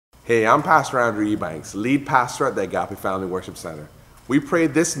Hey, I'm Pastor Andrew Ebanks, lead pastor at the Agape Family Worship Center. We pray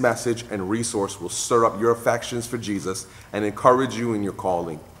this message and resource will stir up your affections for Jesus and encourage you in your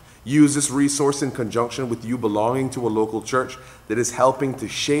calling. Use this resource in conjunction with you belonging to a local church that is helping to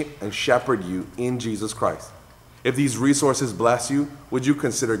shape and shepherd you in Jesus Christ. If these resources bless you, would you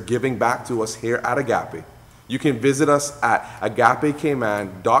consider giving back to us here at Agape? You can visit us at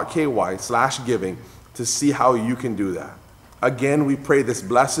agapekman.ky/giving to see how you can do that. Again, we pray this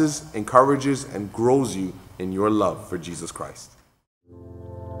blesses, encourages, and grows you in your love for Jesus Christ.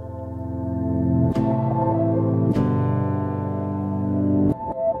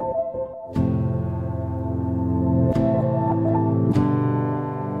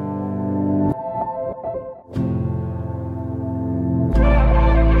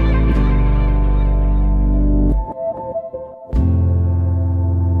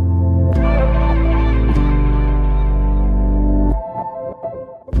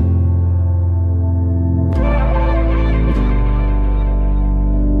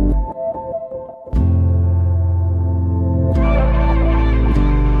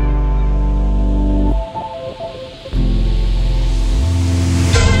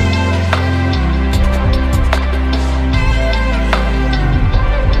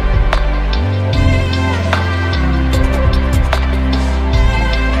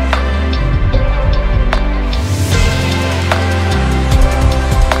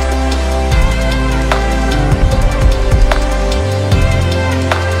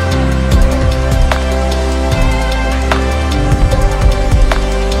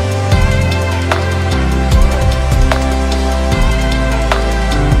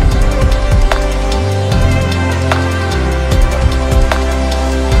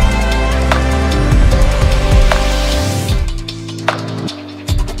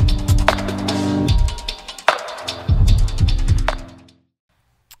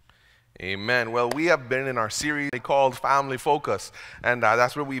 Amen. Well, we have been in our series called Family Focus, and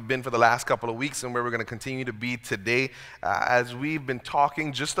that's where we've been for the last couple of weeks and where we're going to continue to be today as we've been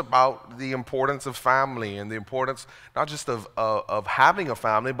talking just about the importance of family and the importance not just of having a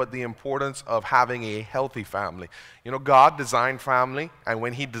family, but the importance of having a healthy family. You know, God designed family, and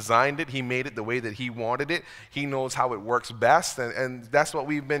when He designed it, He made it the way that He wanted it. He knows how it works best, and that's what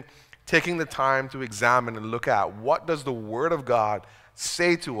we've been taking the time to examine and look at. What does the Word of God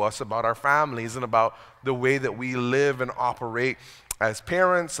say to us about our families and about the way that we live and operate as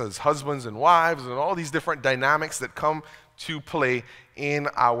parents, as husbands and wives, and all these different dynamics that come to play in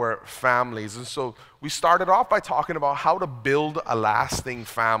our families. And so we started off by talking about how to build a lasting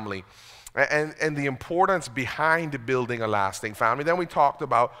family and the importance behind building a lasting family. Then we talked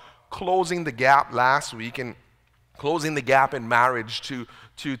about closing the gap last week and closing the gap in marriage to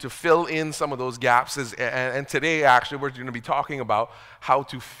fill in some of those gaps. And today, actually, we're going to be talking about how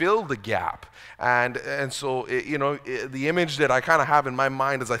to fill the gap. And so, the image that I kind of have in my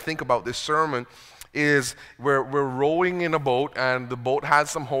mind as I think about this sermon is we're rowing in a boat, and the boat has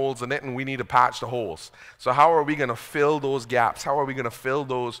some holes in it, and we need to patch the holes. So how are we going to fill those gaps? How are we going to fill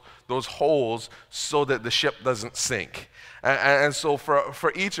those holes so that the ship doesn't sink? And so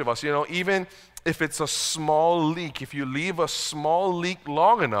for each of us, even if it's a small leak, if you leave a small leak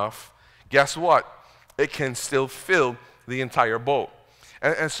long enough, guess what? It can still fill the entire boat.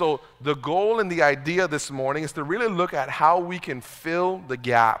 And so the goal and the idea this morning is to really look at how we can fill the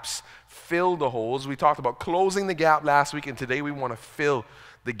gaps, fill the holes. We talked about closing the gap last week, and today we want to fill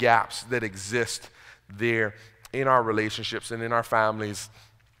the gaps that exist there in our relationships and in our families.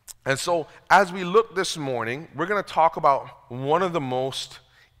 And so as we look this morning, we're going to talk about one of the most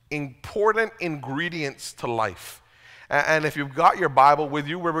important ingredients to life. And if you've got your Bible with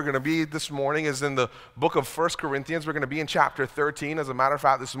you, where we're going to be this morning is in the book of 1 Corinthians. We're going to be in chapter 13. As a matter of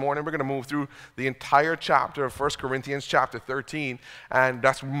fact, this morning we're going to move through the entire chapter of 1 Corinthians, chapter 13, and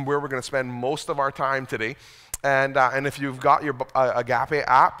that's where we're going to spend most of our time today. And if you've got your Agape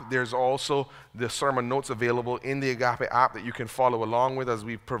app, there's also the sermon notes available in the Agape app that you can follow along with, as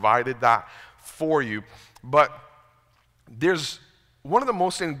we've provided that for you. But there's one of the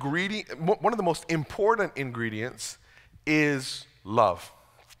most important ingredients is love.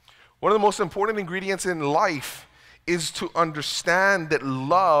 One of the most important ingredients in life is to understand that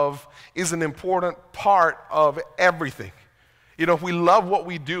love is an important part of everything. If we love what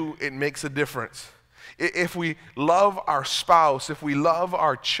we do, it makes a difference. If we love our spouse, if we love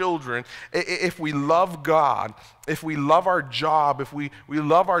our children, if we love God, if we love our job, if we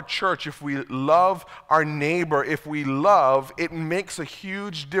love our church, if we love our neighbor, if we love, it makes a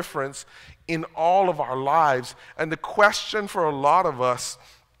huge difference in all of our lives. And the question for a lot of us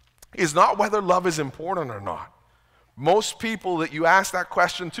is not whether love is important or not, Most people that you ask that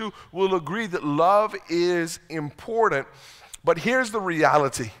question to will agree that love is important. But here's the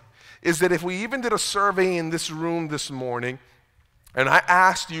reality, is that if we even did a survey in this room this morning, and I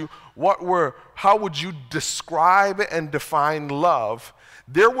asked you how would you describe and define love,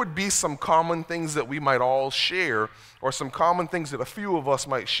 there would be some common things that we might all share, or some common things that a few of us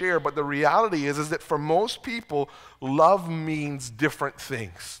might share. But the reality is that for most people, love means different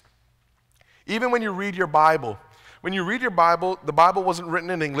things. Even when you read your Bible, the Bible wasn't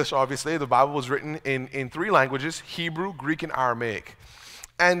written in English, obviously. The Bible was written in three languages: Hebrew, Greek, and Aramaic.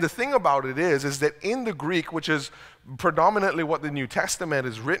 And the thing about it is that in the Greek, which is predominantly what the New Testament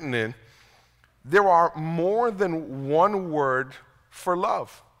is written in, there are more than one word for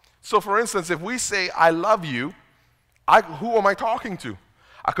love. So for instance, if we say, I love you, who am I talking to?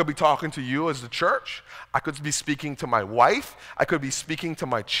 I could be talking to you as the church. I could be speaking to my wife. I could be speaking to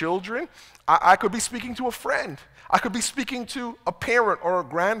my children. I could be speaking to a friend. I could be speaking to a parent or a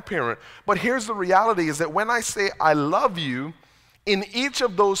grandparent. But here's the reality, is that when I say I love you, in each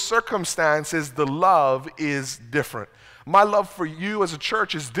of those circumstances, the love is different. My love for you as a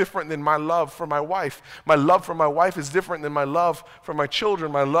church is different than my love for my wife. My love for my wife is different than my love for my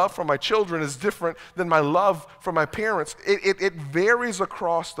children. My love for my children is different than my love for my parents. It varies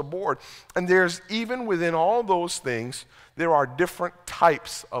across the board. And there's, even within all those things, there are different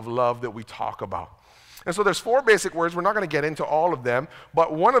types of love that we talk about. And so there's 4 basic words. We're not going to get into all of them,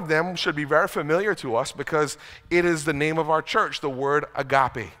 but one of them should be very familiar to us because it is the name of our church, the word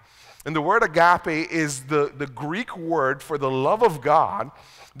agape. And the word agape is the Greek word for the love of God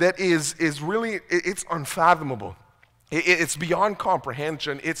that is really, it's unfathomable. It's beyond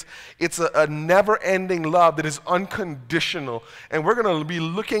comprehension. It's a never-ending love that is unconditional. And we're going to be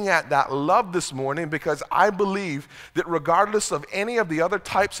looking at that love this morning because I believe that regardless of any of the other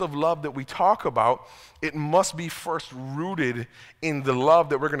types of love that we talk about, it must be first rooted in the love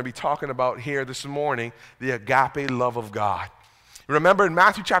that we're going to be talking about here this morning, the agape love of God. Remember in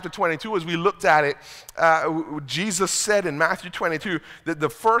Matthew chapter 22, as we looked at it, Jesus said in Matthew 22 that the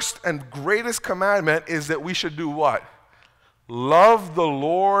first and greatest commandment is that we should do what? Love the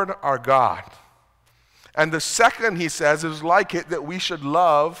Lord our God. And the second, he says, is like it, that we should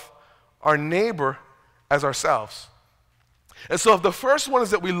love our neighbor as ourselves. And so if the first one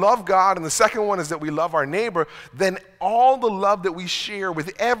is that we love God and the second one is that we love our neighbor, then all the love that we share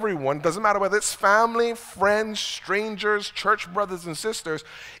with everyone, doesn't matter whether it's family, friends, strangers, church brothers and sisters,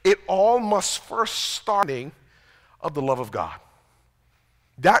 it all must first starting of the love of God.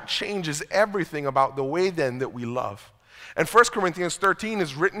 That changes everything about the way then that we love. And 1 Corinthians 13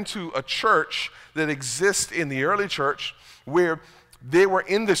 is written to a church that exists in the early church where they were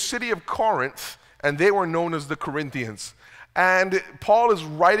in the city of Corinth and they were known as the Corinthians. And Paul is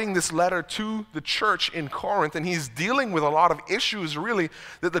writing this letter to the church in Corinth, and he's dealing with a lot of issues, really,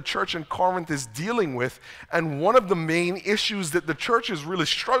 that the church in Corinth is dealing with. And one of the main issues that the church is really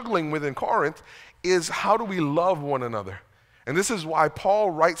struggling with in Corinth is how do we love one another? And this is why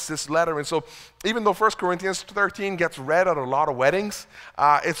Paul writes this letter. And so even though 1 Corinthians 13 gets read at a lot of weddings,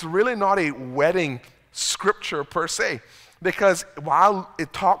 it's really not a wedding scripture per se. Because while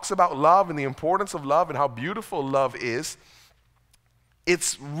it talks about love and the importance of love and how beautiful love is,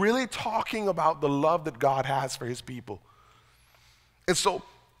 it's really talking about the love that God has for his people. And so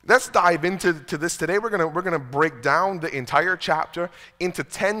let's dive into this today. We're gonna break down the entire chapter into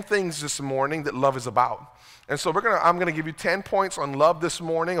 10 things this morning that love is about. And so I'm gonna give you 10 points on love this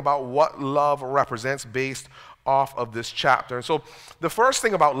morning about what love represents based off of this chapter. And so the first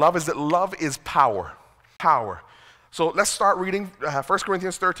thing about love is that love is power. Power. So let's start reading 1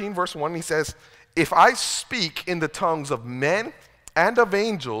 Corinthians 13, verse 1. He says, "If I speak in the tongues of men and of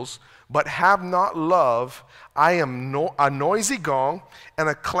angels, but have not love, I am a noisy gong and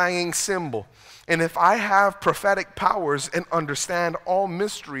a clanging cymbal. And if I have prophetic powers and understand all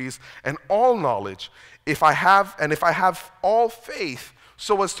mysteries and all knowledge, if I have all faith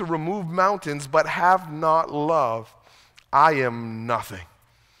so as to remove mountains, but have not love, I am nothing."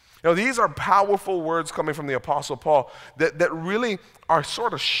 Now, these are powerful words coming from the Apostle Paul that really are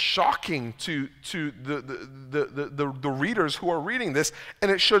sort of shocking to the readers who are reading this,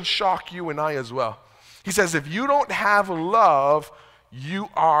 and it should shock you and I as well. He says, if you don't have love, you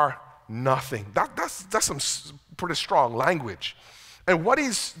are nothing. That's some pretty strong language. And what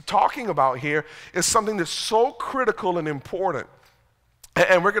he's talking about here is something that's so critical and important.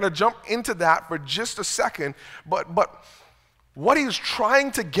 And we're going to jump into that for just a second, but what he's trying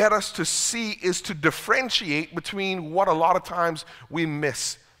to get us to see is to differentiate between what a lot of times we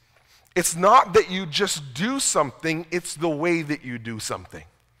miss. It's not that you just do something, it's the way that you do something.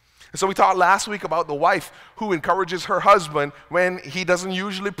 So we talked last week about the wife who encourages her husband when he doesn't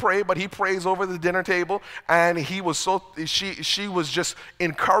usually pray, but he prays over the dinner table, and she was just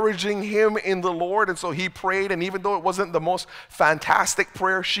encouraging him in the Lord, and so he prayed, and even though it wasn't the most fantastic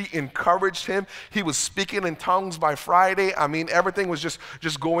prayer, she encouraged him. He was speaking in tongues by Friday. I mean, everything was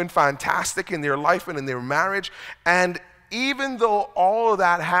just going fantastic in their life and in their marriage. And even though all of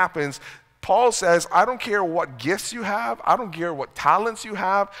that happens, Paul says, I don't care what gifts you have. I don't care what talents you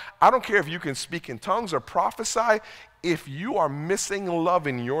have. I don't care if you can speak in tongues or prophesy. If you are missing love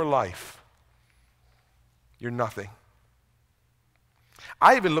in your life, you're nothing.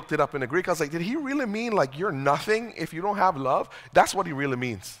 I even looked it up in the Greek. I was like, did he really mean like you're nothing if you don't have love? That's what he really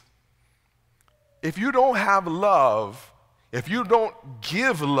means. If you don't have love, if you don't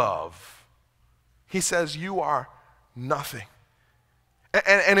give love, he says you are nothing.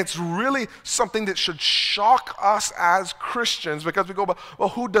 And it's really something that should shock us as Christians, because we go, well,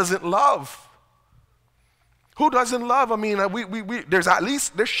 who doesn't love? Who doesn't love? I mean,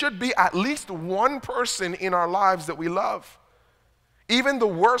 there should be at least one person in our lives that we love. Even the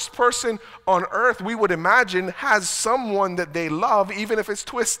worst person on earth, we would imagine, has someone that they love, even if it's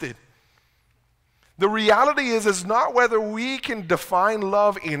twisted. The reality is not whether we can define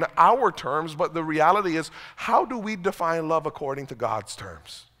love in our terms, but the reality is, how do we define love according to God's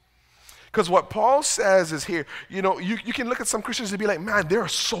terms? Because what Paul says is here, you can look at some Christians and be like, man, they're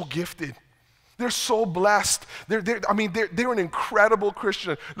so gifted. They're so blessed. They're an incredible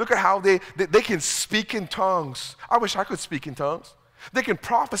Christian. Look at how they can speak in tongues. I wish I could speak in tongues. They can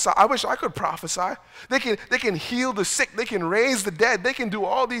prophesy. I wish I could prophesy. They can heal the sick. They can raise the dead. They can do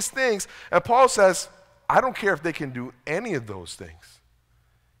all these things. And Paul says, I don't care if they can do any of those things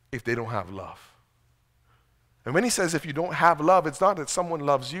if they don't have love. And when he says if you don't have love, it's not that someone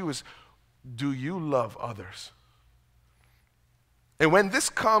loves you, it's do you love others? And when this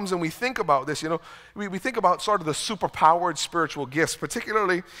comes and we think about this, we think about sort of the superpowered spiritual gifts,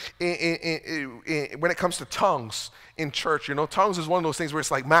 particularly when it comes to tongues in church. Tongues is one of those things where it's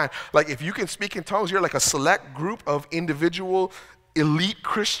like, man, like if you can speak in tongues, you're like a select group of individual elite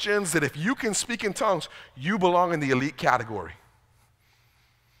Christians that if you can speak in tongues, you belong in the elite category.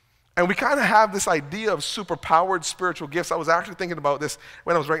 And we kind of have this idea of superpowered spiritual gifts. I was actually thinking about this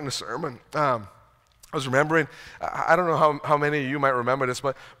when I was writing the sermon. I was remembering, I don't know how many of you might remember this,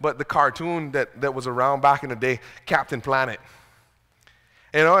 but the cartoon that was around back in the day, Captain Planet.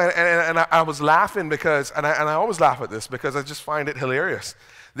 And I was laughing because, and I always laugh at this because I just find it hilarious.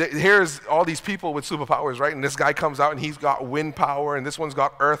 Here's all these people with superpowers, right? And this guy comes out and he's got wind power, and this one's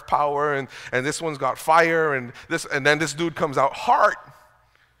got earth power, and this one's got fire, and then this dude comes out, heart.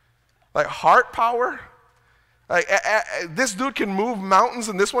 Like heart power? Like, this dude can move mountains,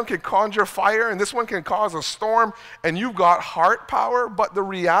 and this one can conjure fire, and this one can cause a storm, and you've got heart power. But the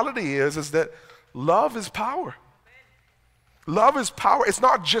reality is that love is power. Love is power. It's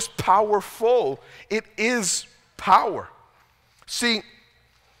not just powerful. It is power. See,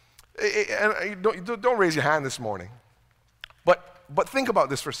 and don't raise your hand this morning, but think about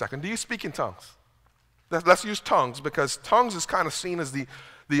this for a second. Do you speak in tongues? Let's use tongues, because tongues is kind of seen as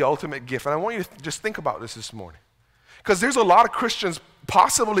the ultimate gift. And I want you to just think about this morning. Because there's a lot of Christians,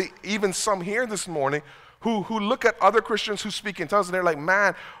 possibly even some here this morning, who look at other Christians who speak in tongues, and they're like,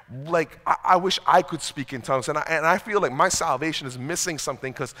 man, like I wish I could speak in tongues. And I feel like my salvation is missing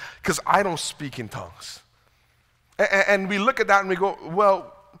something because I don't speak in tongues. And we look at that and we go,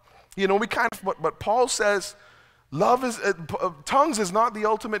 well, we kind of, but Paul says, tongues is not the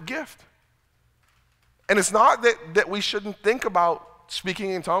ultimate gift. And it's not that we shouldn't think about speaking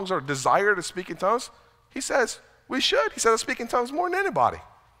in tongues or desire to speak in tongues. He says we should. He says I speak in tongues more than anybody.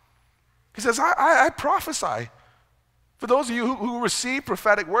 He says I prophesy. For those of you who receive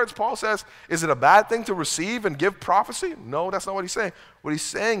prophetic words, Paul says, is it a bad thing to receive and give prophecy? No, that's not what he's saying. What he's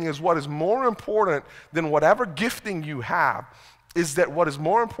saying is what is more important than whatever gifting you have is that what is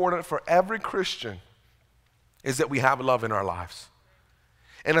more important for every Christian is that we have love in our lives.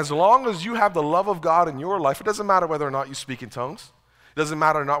 And as long as you have the love of God in your life, it doesn't matter whether or not you speak in tongues. It doesn't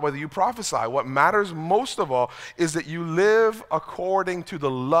matter not whether you prophesy. What matters most of all is that you live according to the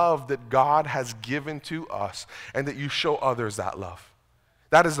love that God has given to us and that you show others that love.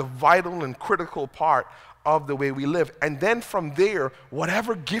 That is a vital and critical part of the way we live. And then from there,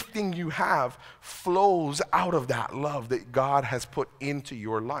 whatever gifting you have flows out of that love that God has put into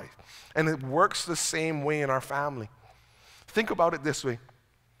your life. And it works the same way in our family. Think about it this way.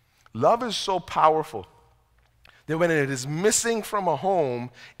 Love is so powerful that when it is missing from a home,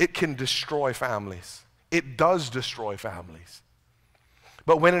 it can destroy families. It does destroy families.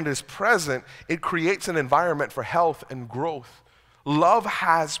 But when it is present, it creates an environment for health and growth. Love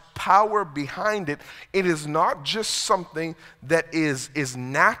has power behind it. It is not just something that is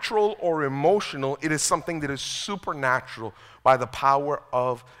natural or emotional. It is something that is supernatural by the power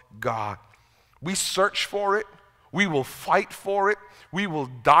of God. We search for it. We will fight for it. We will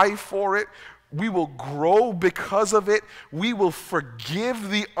die for it. We will grow because of it. We will forgive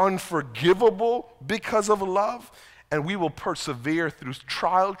the unforgivable because of love. And we will persevere through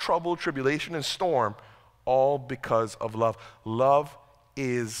trial, trouble, tribulation, and storm, all because of love. Love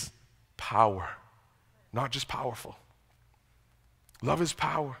is power, not just powerful. Love is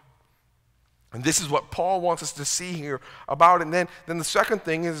power. And this is what Paul wants us to see here about it. And then the second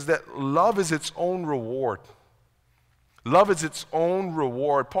thing is that love is its own reward. Love is its own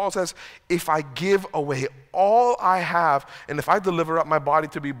reward. Paul says, if I give away all I have, and if I deliver up my body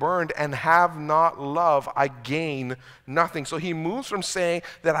to be burned and have not love, I gain nothing. So he moves from saying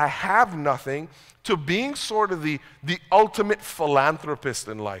that I have nothing to being sort of the ultimate philanthropist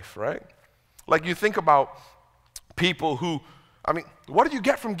in life, right? Like you think about people who, I mean, what do you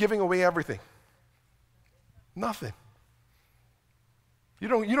get from giving away everything? Nothing. You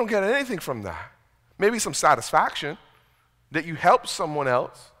don't get anything from that. Maybe some satisfaction that you help someone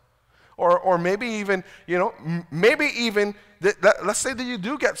else, or maybe even, let's say that you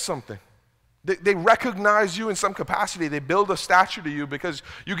do get something. They recognize you in some capacity. They build a statue to you because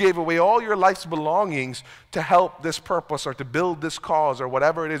you gave away all your life's belongings to help this purpose or to build this cause or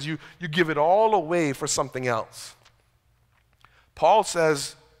whatever it is. You give it all away for something else. Paul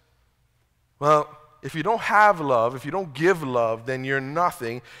says, well, if you don't have love, if you don't give love, then you're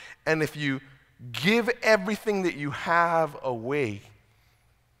nothing. And if you give everything that you have away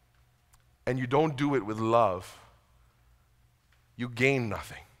and you don't do it with love, you gain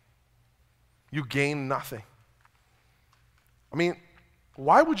nothing. You gain nothing. I mean,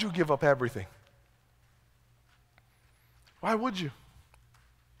 why would you give up everything? Why would you?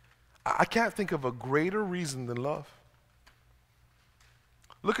 I can't think of a greater reason than love.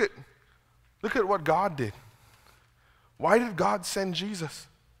 Look at what God did. Why did God send Jesus?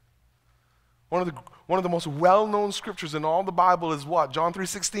 One of the most well-known scriptures in all the Bible is what? John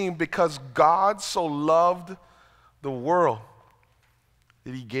 3:16, because God so loved the world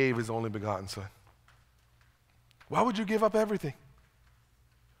that he gave his only begotten son. Why would you give up everything?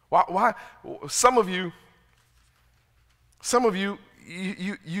 Why? Some of you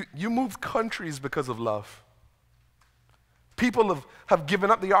moved countries because of love. People have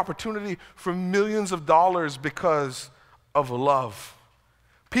given up the opportunity for millions of dollars because of love.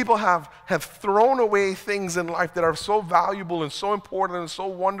 People have thrown away things in life that are so valuable and so important and so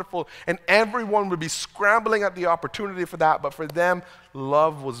wonderful, and everyone would be scrambling at the opportunity for that, but for them,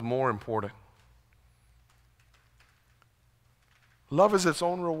 love was more important. Love is its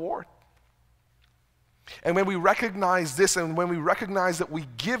own reward. And when we recognize this, and when we recognize that we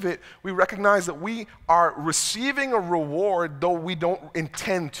give it, we recognize that we are receiving a reward though we don't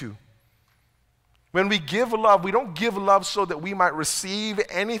intend to. When we give love, we don't give love so that we might receive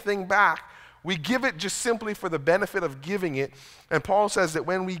anything back. We give it just simply for the benefit of giving it. And Paul says that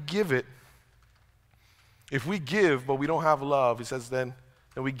when we give it, if we give but we don't have love, he says then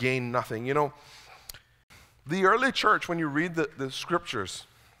we gain nothing. You know, the early church, when you read the scriptures,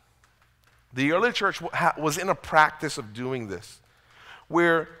 the early church was in a practice of doing this,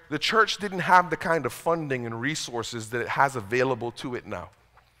 where the church didn't have the kind of funding and resources that it has available to it now.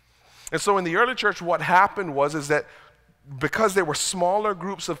 And so in the early church, what happened is that because there were smaller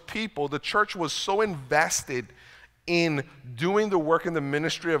groups of people, the church was so invested in doing the work in the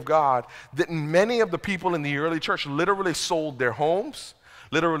ministry of God that many of the people in the early church literally sold their homes,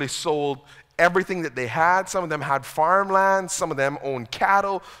 literally sold everything that they had. Some of them had farmland, some of them owned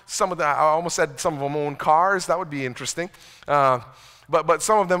cattle, some of them, I almost said some of them owned cars. That would be interesting. But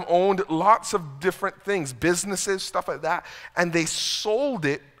some of them owned lots of different things, businesses, stuff like that, and they sold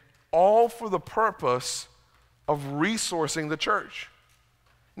it all for the purpose of resourcing the church.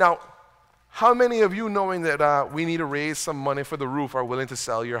 Now, how many of you, knowing that we need to raise some money for the roof, are willing to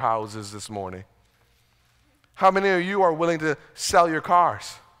sell your houses this morning? How many of you are willing to sell your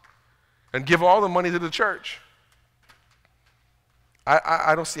cars and give all the money to the church?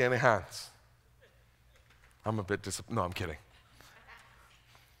 I don't see any hands. I'm a bit disappointed. No, I'm kidding.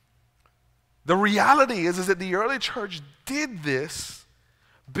 The reality is that the early church did this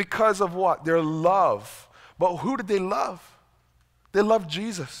because of what? Their love. But who did they love? They loved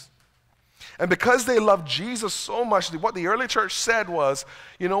Jesus. And because they loved Jesus so much, what the early church said was,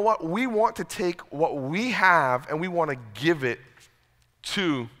 you know what? We want to take what we have and we want to give it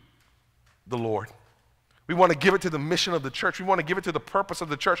to the Lord. We want to give it to the mission of the church. We want to give it to the purpose of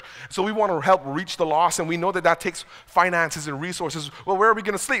the church. So we want to help reach the lost, and we know that that takes finances and resources. Well, where are we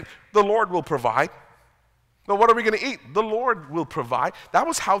going to sleep? The Lord will provide. Well, what are we going to eat? The Lord will provide. That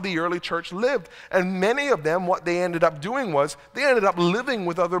was how the early church lived. And many of them, what they ended up doing was they ended up living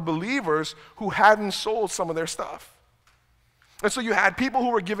with other believers who hadn't sold some of their stuff. And so you had people who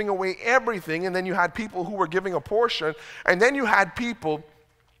were giving away everything, and then you had people who were giving a portion, and then you had people,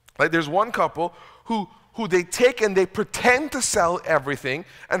 like there's one couple who they take and they pretend to sell everything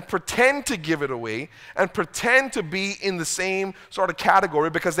and pretend to give it away and pretend to be in the same sort of category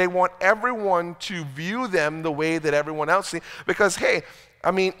because they want everyone to view them the way that everyone else sees. Because, hey,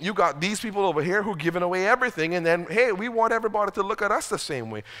 I mean, you got these people over here who are giving away everything, and then, hey, we want everybody to look at us the same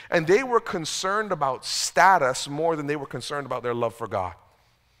way. And they were concerned about status more than they were concerned about their love for God.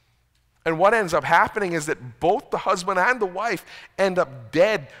 And what ends up happening is that both the husband and the wife end up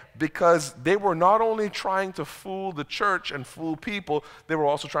dead because they were not only trying to fool the church and fool people, they were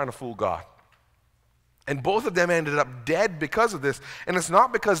also trying to fool God. And both of them ended up dead because of this. And it's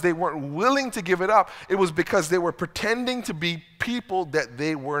not because they weren't willing to give it up. It was because they were pretending to be people that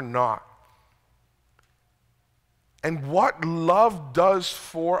they were not. And what love does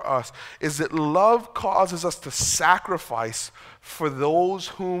for us is that love causes us to sacrifice for those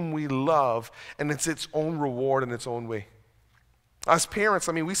whom we love, and it's its own reward in its own way. As parents,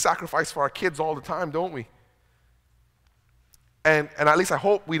 I mean, we sacrifice for our kids all the time, don't we? And at least I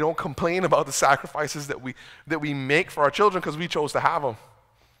hope we don't complain about the sacrifices that we make for our children because we chose to have them.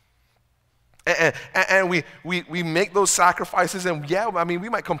 And we make those sacrifices, and yeah, I mean, we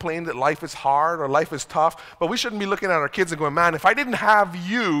might complain that life is hard or life is tough, but we shouldn't be looking at our kids and going, man, if I didn't have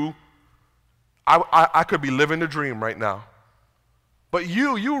you, I could be living the dream right now. But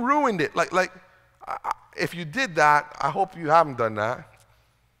you ruined it. If you did that, I hope you haven't done that.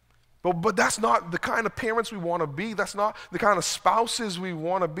 But that's not the kind of parents we want to be. That's not the kind of spouses we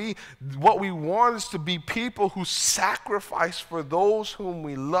want to be. What we want is to be people who sacrifice for those whom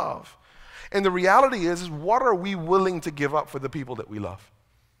we love. And the reality is what are we willing to give up for the people that we love?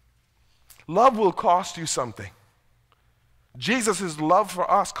 Love will cost you something. Jesus' love for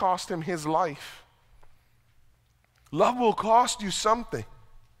us cost him his life. Love will cost you something.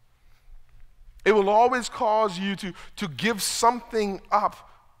 It will always cause you to give something up.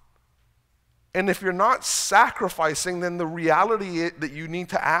 And if you're not sacrificing, then the reality that you need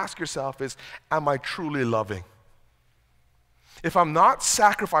to ask yourself is, am I truly loving? If I'm not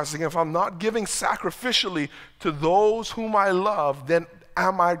sacrificing, if I'm not giving sacrificially to those whom I love, then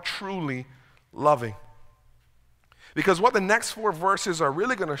am I truly loving? Because what the next 4 verses are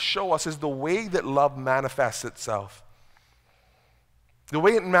really going to show us is the way that love manifests itself. The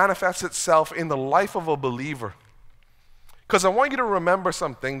way it manifests itself in the life of a believer. Because I want you to remember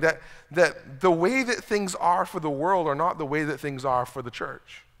something, that the way that things are for the world are not the way that things are for the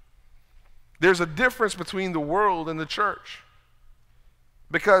church. There's a difference between the world and the church.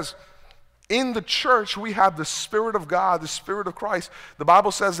 Because in the church, we have the Spirit of God, the Spirit of Christ. The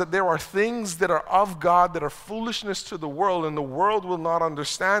Bible says that there are things that are of God that are foolishness to the world, and the world will not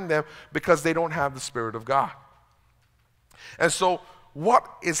understand them because they don't have the Spirit of God. And so what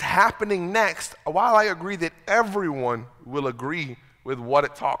is happening next, while I agree that everyone will agree with what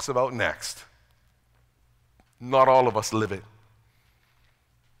it talks about next, not all of us live it.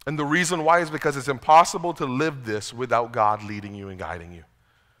 And the reason why is because it's impossible to live this without God leading you and guiding you.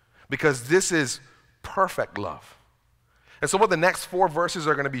 Because this is perfect love. And so what the next 4 verses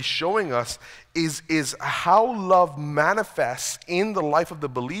are going to be showing us is how love manifests in the life of the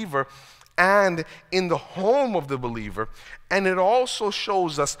believer and in the home of the believer. And it also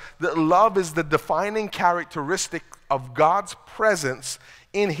shows us that love is the defining characteristic of God's presence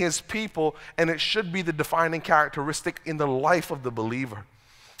in his people, and it should be the defining characteristic in the life of the believer.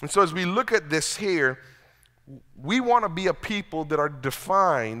 And so as we look at this here, we want to be a people that are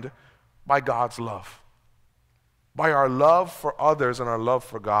defined by God's love, by our love for others and our love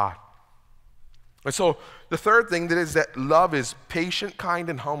for God. And so the third thing that is that love is patient, kind,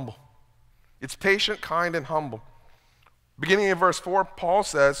 and humble. It's patient, kind, and humble. Beginning in verse 4, Paul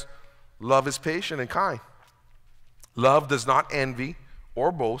says, love is patient and kind. Love does not envy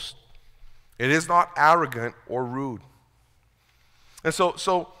or boast. It is not arrogant or rude. And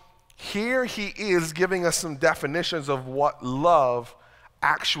so here he is giving us some definitions of what love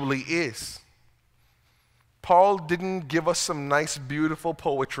actually is. Paul didn't give us some nice, beautiful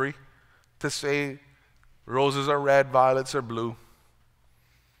poetry to say roses are red, violets are blue.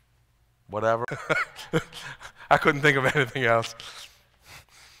 Whatever. I couldn't think of anything else.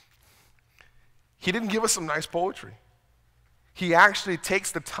 He didn't give us some nice poetry. He actually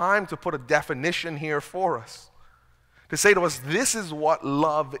takes the time to put a definition here for us, to say to us, this is what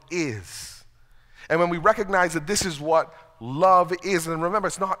love is. And when we recognize that this is what love is, and remember,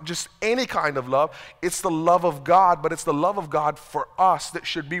 it's not just any kind of love, it's the love of God, but it's the love of God for us that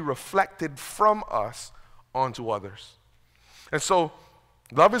should be reflected from us onto others. And so,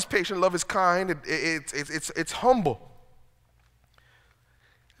 love is patient, love is kind, it's humble.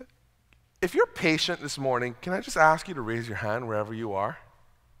 If you're patient this morning, can I just ask you to raise your hand wherever you are?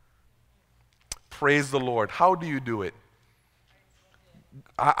 Praise the Lord. How do you do it?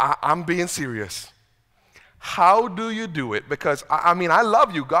 I'm being serious. How do you do it? Because, I mean, I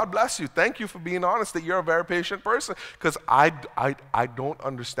love you. God bless you. Thank you for being honest that you're a very patient person. Because I don't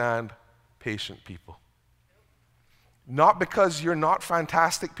understand patient people. Not because you're not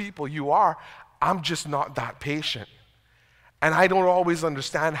fantastic people. You are. I'm just not that patient. And I don't always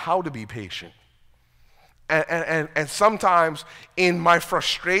understand how to be patient. And sometimes in my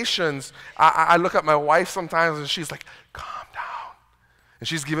frustrations, I look at my wife sometimes and she's like, calm down. And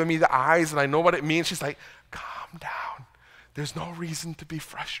she's giving me the eyes and I know what it means. She's like, calm down. There's no reason to be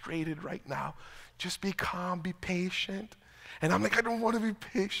frustrated right now. Just be calm, be patient. And I'm like, I don't want to be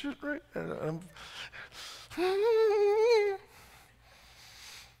patient right now.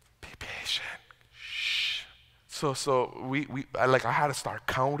 Be patient. Shh. So I had to start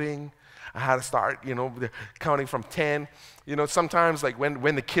counting. I had to start, counting from 10. Sometimes like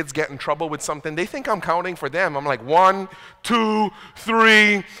when the kids get in trouble with something, they think I'm counting for them. I'm like 1, 2,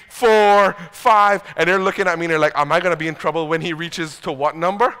 3, 4, 5. And they're looking at me and they're like, am I going to be in trouble when he reaches to what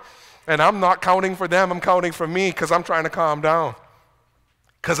number? And I'm not counting for them. I'm counting for me because I'm trying to calm down.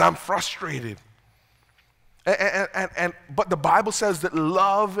 Because I'm frustrated. But the Bible says that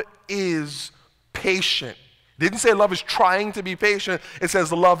love is patient. It didn't say love is trying to be patient. It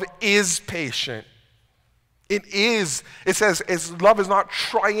says love is patient. It is. It says love is not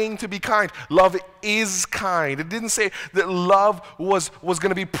trying to be kind. Love is kind. It didn't say that love was going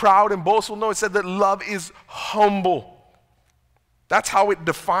to be proud and boastful. No, it said that love is humble. That's how it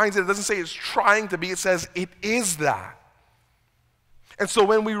defines it. It doesn't say it's trying to be. It says it is that. And so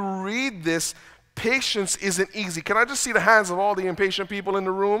when we read this, patience isn't easy. Can I just see the hands of all the impatient people in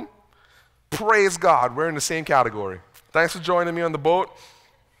the room? Praise God, we're in the same category. Thanks for joining me on the boat.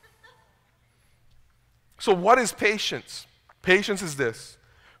 So what is patience? Patience is this.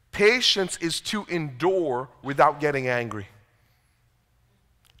 Patience is to endure without getting angry.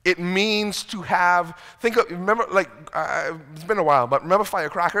 It means to have, remember, it's been a while, but remember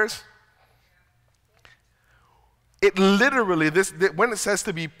firecrackers? It literally, when it says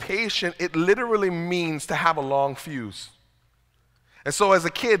to be patient, it literally means to have a long fuse. And so as a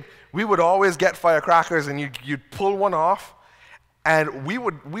kid, we would always get firecrackers and you'd pull one off, and we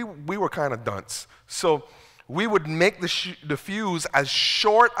were kind of dunce. So we would make the fuse as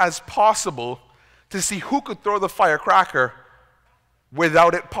short as possible to see who could throw the firecracker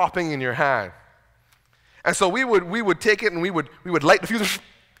without it popping in your hand. And so we would take it and we would light the fuse,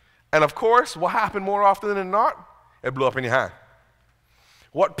 and of course, what happened more often than not? It blew up in your hand.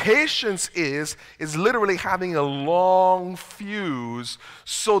 What patience is literally having a long fuse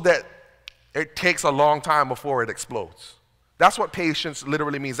so that it takes a long time before it explodes. That's what patience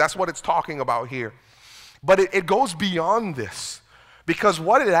literally means. That's what it's talking about here. But it goes beyond this, because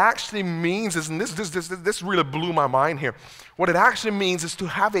what it actually means is, and this really blew my mind here, what it actually means is to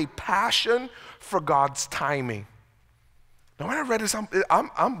have a passion for God's timing. Now when I read this,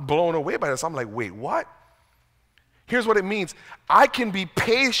 I'm blown away by this. I'm like, wait, what? Here's what it means. I can be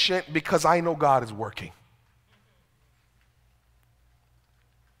patient because I know God is working.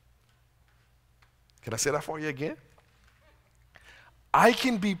 Can I say that for you again? I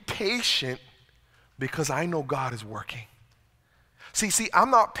can be patient because I know God is working. See, I'm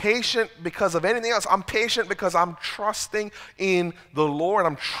not patient because of anything else. I'm patient because I'm trusting in the Lord.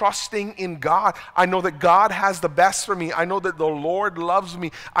 I'm trusting in God. I know that God has the best for me. I know that the Lord loves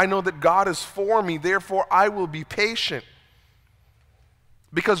me. I know that God is for me. Therefore, I will be patient.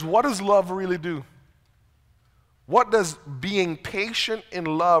 Because what does love really do? What does being patient in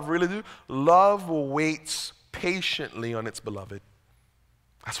love really do? Love waits patiently on its beloved.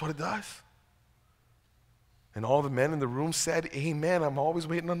 That's what it does. And all the men in the room said, amen, I'm always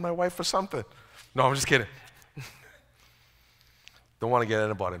waiting on my wife for something. No, I'm just kidding. Don't want to get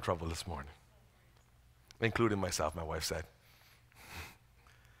anybody in trouble this morning, including myself, my wife said.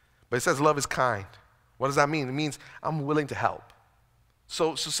 But it says love is kind. What does that mean? It means I'm willing to help.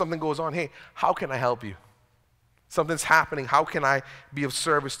 So something goes on, hey, how can I help you? Something's happening. How can I be of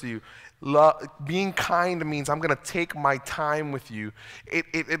service to you? Being kind means I'm going to take my time with you.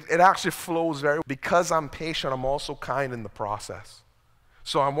 It actually flows because I'm patient, I'm also kind in the process.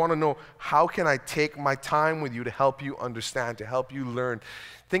 So I want to know, how can I take my time with you to help you understand, to help you learn?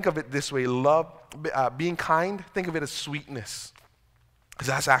 Think of it this way. Being kind, think of it as sweetness. Because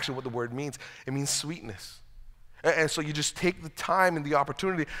that's actually what the word means. It means sweetness. And so you just take the time and the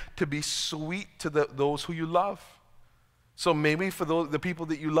opportunity to be sweet to those who you love. So maybe for the people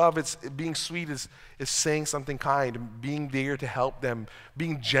that you love, being sweet is saying something kind, being there to help them,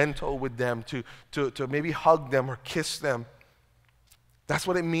 being gentle with them, to maybe hug them or kiss them. That's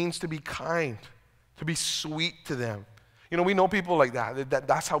what it means to be kind, to be sweet to them. You know, we know people like that.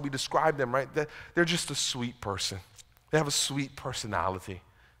 That's how we describe them, right? They're just a sweet person. They have a sweet personality.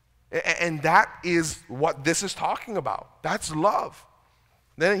 And that is what this is talking about. That's love.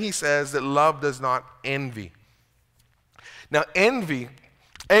 Then he says that love does not envy. Now, envy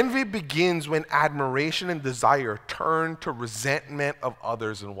begins when admiration and desire turn to resentment of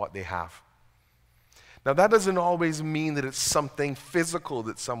others and what they have. Now, that doesn't always mean that it's something physical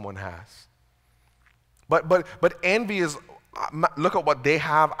that someone has. But envy is, look at what they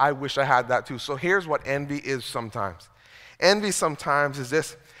have, I wish I had that too. So here's what envy is sometimes. Envy sometimes is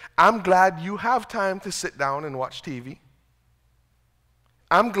this: I'm glad you have time to sit down and watch TV.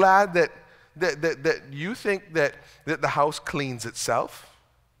 I'm glad that you think that the house cleans itself.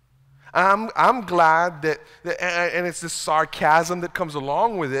 I'm glad that and it's this sarcasm that comes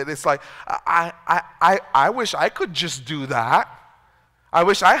along with it. It's like, I wish I could just do that. I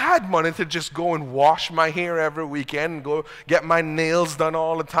wish I had money to just go and wash my hair every weekend and go get my nails done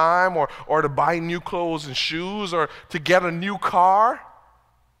all the time, or to buy new clothes and shoes, or to get a new car.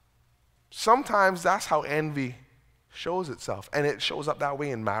 Sometimes that's how envy shows itself. And it shows up that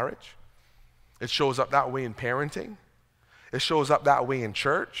way in marriage. It shows up that way in parenting. It shows up that way in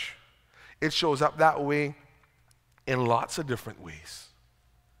church. It shows up that way in lots of different ways.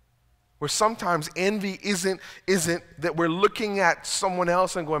 Where sometimes envy isn't that we're looking at someone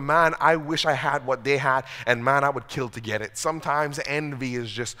else and going, man, I wish I had what they had, and man, I would kill to get it. Sometimes envy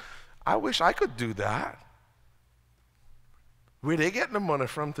is just, I wish I could do that. Where they getting the money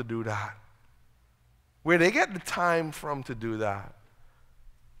from to do that? Where they get the time from to do that?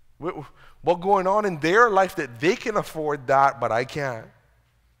 What's going on in their life that they can afford that, but I can't?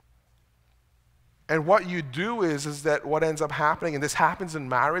 And what you do is that what ends up happening, and this happens in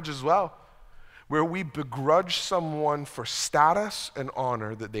marriage as well, where we begrudge someone for status and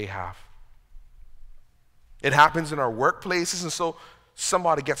honor that they have. It happens in our workplaces, and so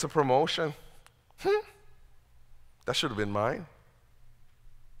somebody gets a promotion. That should have been mine.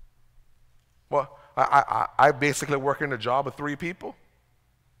 Well, I basically work in a job of 3 people.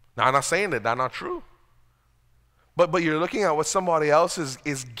 Now, I'm not saying that that's not true. But you're looking at what somebody else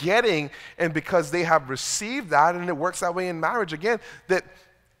is getting, and because they have received that, and it works that way in marriage again, that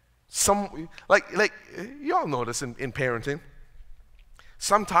like you all know this in parenting.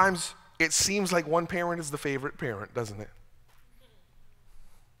 Sometimes it seems like one parent is the favorite parent, doesn't it?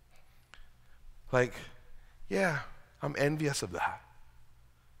 Like, yeah, I'm envious of that.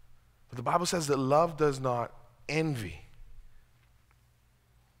 But the Bible says that love does not envy.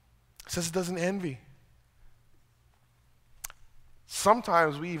 It says it doesn't envy.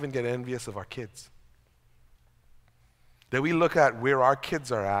 Sometimes we even get envious of our kids. That we look at where our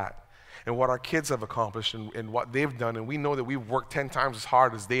kids are at and what our kids have accomplished and what they've done, and we know that we've worked 10 times as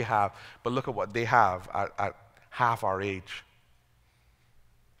hard as they have, but look at what they have at half our age.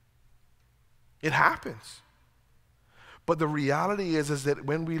 It happens. But the reality is that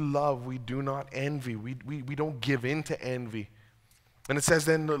when we love, we do not envy. We don't give in to envy. And it says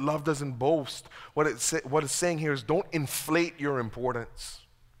then love doesn't boast. What it's saying here is don't inflate your importance.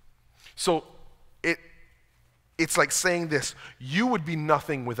 So it's like saying this: you would be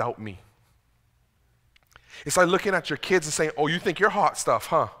nothing without me. It's like looking at your kids and saying, oh, you think you're hot stuff,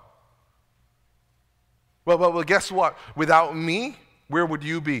 huh? Well, guess what? Without me, where would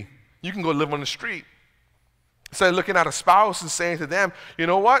you be? You can go live on the street. It's like looking at a spouse and saying to them, you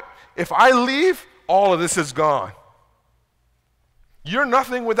know what? If I leave, all of this is gone. You're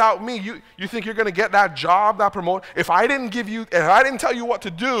nothing without me. You think you're going to get that job, that promotion? If I didn't tell you what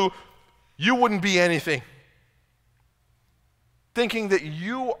to do, you wouldn't be anything. Thinking that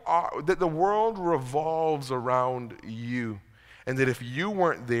that the world revolves around you, and that if you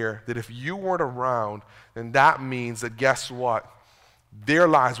weren't there, that if you weren't around, then that means that guess what? Their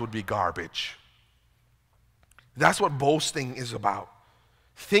lives would be garbage. That's what boasting is about.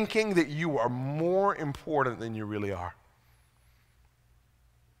 Thinking that you are more important than you really are.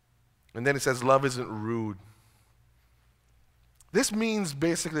 And then it says love isn't rude. This means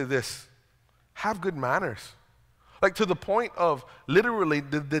basically this: have good manners. Like, to the point of literally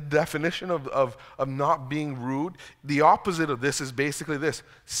the definition of not being rude, the opposite of this is basically this: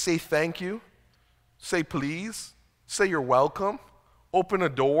 say thank you, say please, say you're welcome, open a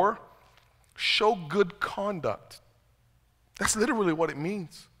door, show good conduct. That's literally what it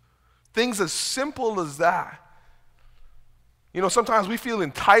means. Things as simple as that. You know, sometimes we feel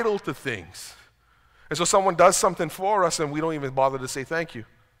entitled to things. And so someone does something for us and we don't even bother to say thank you.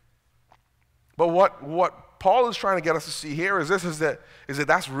 But what Paul is trying to get us to see here is that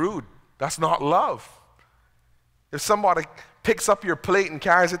that's rude. That's not love. If somebody picks up your plate and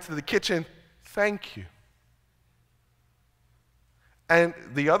carries it to the kitchen, thank you. And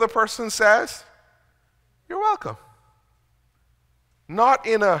the other person says, you're welcome. Not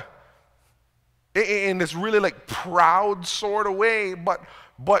in this really like proud sort of way, but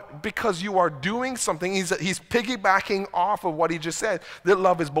because you are doing something. He's piggybacking off of what he just said, that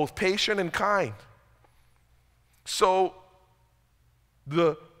love is both patient and kind. So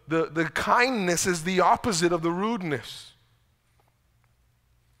the kindness is the opposite of the rudeness.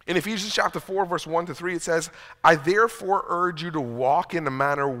 In Ephesians chapter 4, verse 1 to 3, it says, I therefore urge you to walk in a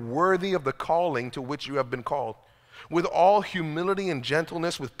manner worthy of the calling to which you have been called, with all humility and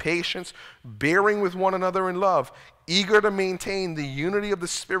gentleness, with patience, bearing with one another in love, eager to maintain the unity of the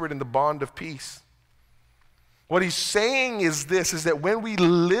Spirit in the bond of peace. What he's saying is this, is that when we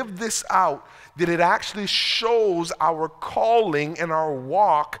live this out, that it actually shows our calling and our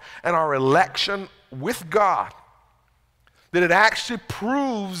walk and our election with God. That it actually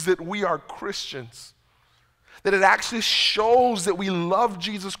proves that we are Christians. That it actually shows that we love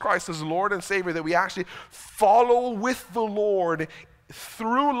Jesus Christ as Lord and Savior, that we actually follow with the Lord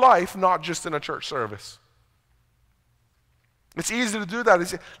through life, not just in a church service. It's easy to do that.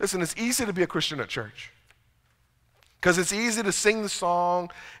 Listen, it's easy to be a Christian at church. Because it's easy to sing the song,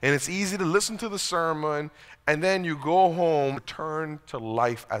 and it's easy to listen to the sermon, and then you go home, return to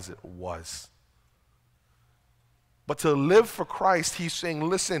life as it was. But to live for Christ, he's saying,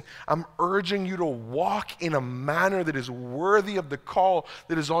 listen, I'm urging you to walk in a manner that is worthy of the call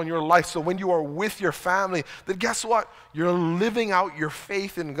that is on your life. So when you are with your family, then guess what? You're living out your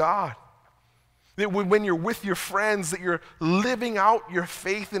faith in God. That when you're with your friends, that you're living out your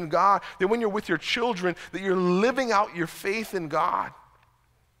faith in God. That when you're with your children, that you're living out your faith in God.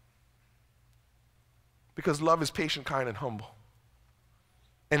 Because love is patient, kind, and humble.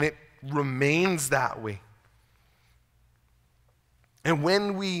 And it remains that way. And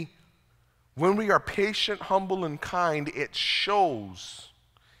when we are patient, humble, and kind, it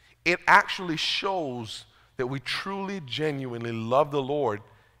actually shows that we truly, genuinely love the Lord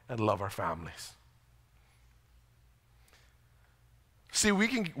and love our families. See, we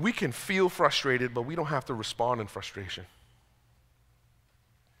can feel frustrated, but we don't have to respond in frustration.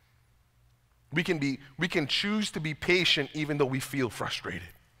 We can choose to be patient even though we feel frustrated.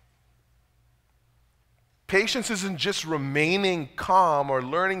 Patience isn't just remaining calm or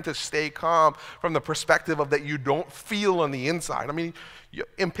learning to stay calm from the perspective of that you don't feel on the inside. I mean,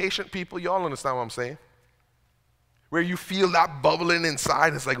 impatient people, y'all understand what I'm saying? Where you feel that bubbling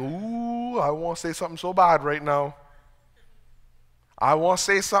inside. It's like, ooh, I want to say something so bad right now. I want to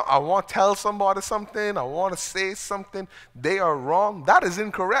say something. I want to tell somebody something. I want to say something. They are wrong. That is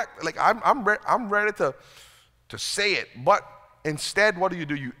incorrect. Like, I'm ready to say it. But instead, what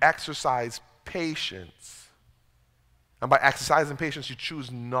do? You exercise patience. And by exercising patience, you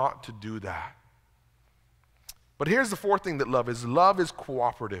choose not to do that. But here's the fourth thing that love is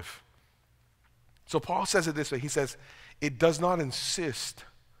cooperative. So Paul says it this way. He says, it does not insist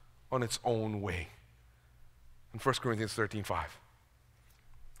on its own way. In 1 Corinthians 13:5.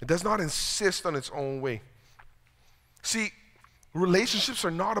 It does not insist on its own way. See, relationships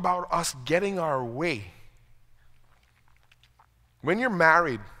are not about us getting our way. When you're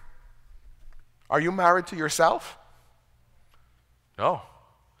married, are you married to yourself? No.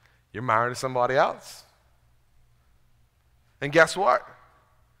 You're married to somebody else. And guess what?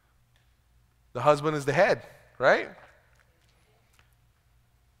 The husband is the head, right?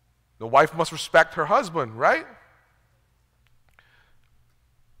 The wife must respect her husband, right?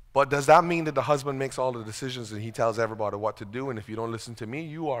 But does that mean that the husband makes all the decisions and he tells everybody what to do, and if you don't listen to me,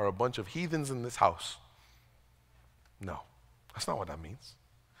 you are a bunch of heathens in this house? No, that's not what that means.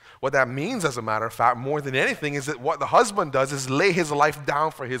 What that means, as a matter of fact, more than anything, is that what the husband does is lay his life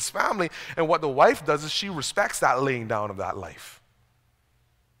down for his family, and what the wife does is she respects that laying down of that life.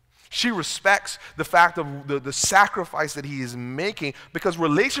 She respects the fact of the sacrifice that he is making, because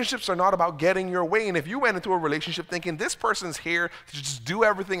relationships are not about getting your way. And if you went into a relationship thinking this person's here to just do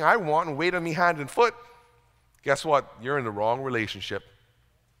everything I want and wait on me hand and foot, guess what? You're in the wrong relationship.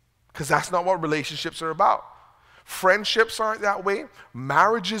 Because that's not what relationships are about. Friendships aren't that way.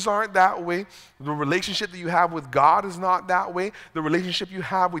 Marriages aren't that way. The relationship that you have with God is not that way. The relationship you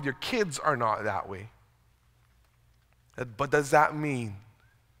have with your kids are not that way. But does that mean?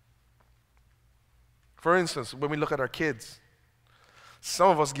 For instance, when we look at our kids, some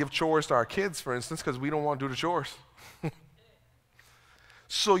of us give chores to our kids, for instance, because we don't want to do the chores.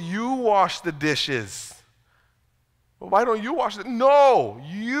 So you wash the dishes. Well, why don't you wash it? No,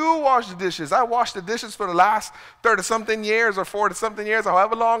 you wash the dishes. I washed the dishes for the last 30-something years or 40-something years,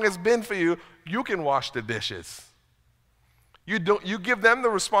 however long it's been for you. You can wash the dishes. You give them the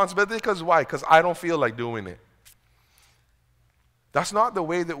responsibility because why? Because I don't feel like doing it. That's not the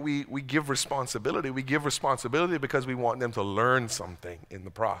way that we give responsibility. We give responsibility because we want them to learn something in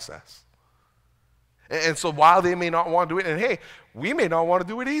the process. And so while they may not want to do it, and hey, we may not want to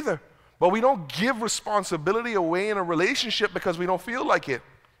do it either, but we don't give responsibility away in a relationship because we don't feel like it.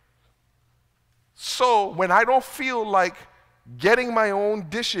 So when I don't feel like getting my own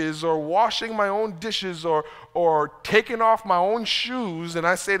dishes or washing my own dishes or taking off my own shoes, and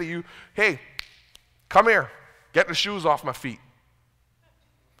I say to you, hey, come here, get the shoes off my feet.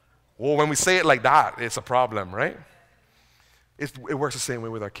 Well, when we say it like that, it's a problem, right? It works the same way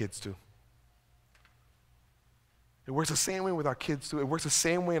with our kids too. It works the same way with our kids too. It works the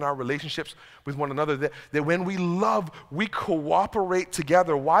same way in our relationships with one another. That when we love, we cooperate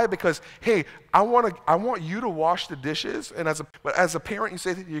together. Why? Because, hey, I want you to wash the dishes. And as a parent, you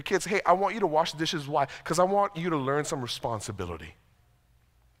say to your kids, hey, I want you to wash the dishes. Why? Because I want you to learn some responsibility.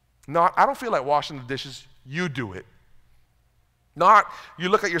 Not, I don't feel like washing the dishes. You do it. Not, you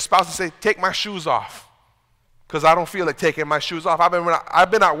look at your spouse and say, take my shoes off. Because I don't feel like taking my shoes off.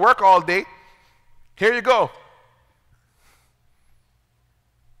 I've been at work all day. Here you go.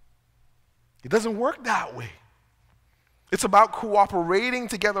 It doesn't work that way. It's about cooperating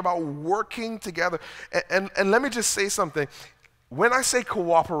together, about working together. And let me just say something. When I say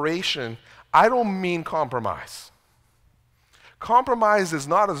cooperation, I don't mean compromise. Compromise is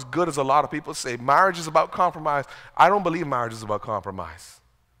not as good as a lot of people say. Marriage is about compromise. I don't believe marriage is about compromise.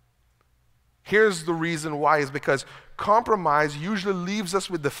 Here's the reason why, is because compromise usually leaves us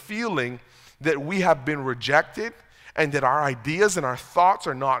with the feeling that we have been rejected and that our ideas and our thoughts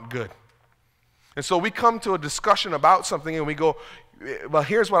are not good. And so we come to a discussion about something and we go, well,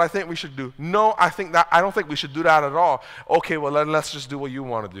 here's what I think we should do. No, I don't think we should do that at all. Okay, well, then let's just do what you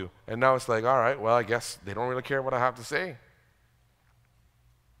want to do. And now it's like, all right, well, I guess they don't really care what I have to say.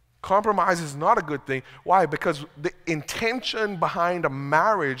 Compromise is not a good thing. Why? Because the intention behind a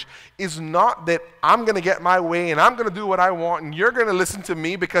marriage is not that I'm going to get my way and I'm going to do what I want and you're going to listen to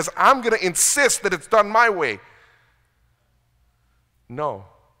me because I'm going to insist that it's done my way. No.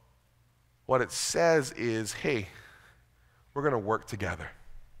 What it says is, hey, we're going to work together.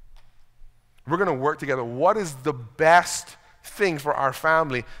 We're going to work together. What is the best thing for our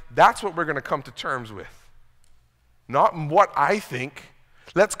family? That's what we're going to come to terms with. Not what I think.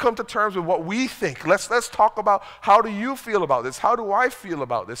 Let's come to terms with what we think. Let's talk about, how do you feel about this? How do I feel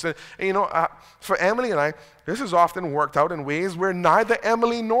about this? And you know, for Emily and I, this has often worked out in ways where neither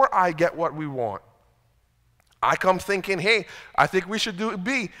Emily nor I get what we want. I come thinking, hey, I think we should do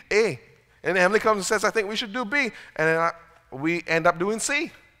B, A. And Emily comes and says, I think we should do B. And then we end up doing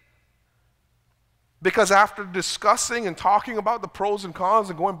C. Because after discussing and talking about the pros and cons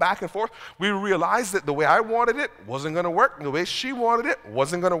and going back and forth, we realized that the way I wanted it wasn't going to work. And the way she wanted it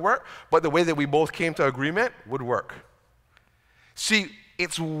wasn't going to work. But the way that we both came to agreement would work. See,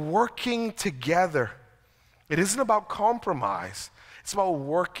 it's working together. It isn't about compromise. It's about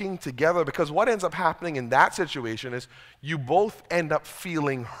working together, because what ends up happening in that situation is you both end up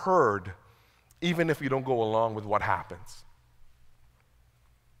feeling heard, even if you don't go along with what happens.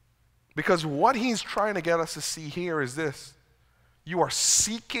 Because what he's trying to get us to see here is this: you are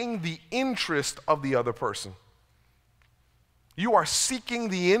seeking the interest of the other person. You are seeking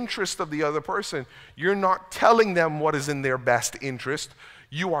the interest of the other person. You're not telling them what is in their best interest.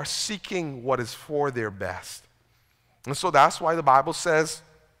 You are seeking what is for their best. And so that's why the Bible says,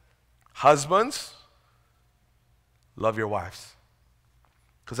 husbands, love your wives.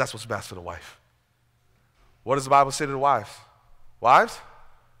 Because that's what's best for the wife. What does the Bible say to the wives? Wives,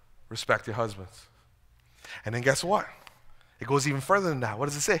 respect your husbands. And then guess what? It goes even further than that. What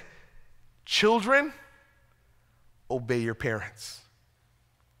does it say? Children, obey your parents.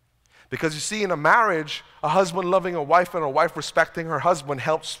 Because you see, in a marriage, a husband loving a wife and a wife respecting her husband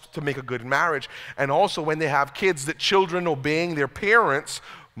helps to make a good marriage. And also when they have kids, that children obeying their parents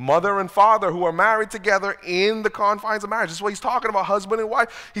mother and father who are married together in the confines of marriage. This is what he's talking about, husband and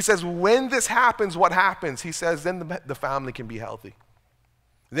wife. He says, when this happens, what happens? He says, then the family can be healthy.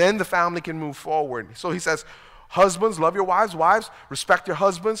 Then the family can move forward. So he says, husbands, love your wives. Wives, respect your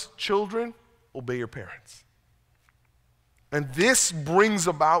husbands. Children, obey your parents. And this brings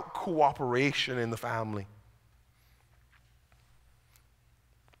about cooperation in the family.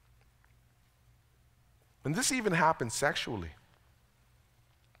 And this even happens sexually.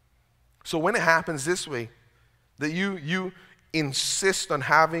 So when it happens this way, that you insist on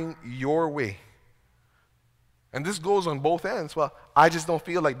having your way, and this goes on both ends. Well, I just don't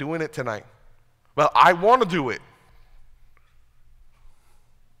feel like doing it tonight. Well, I want to do it.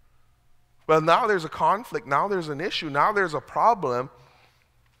 Well, now there's a conflict. Now there's an issue. Now there's a problem.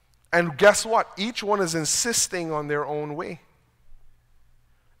 And guess what? Each one is insisting on their own way.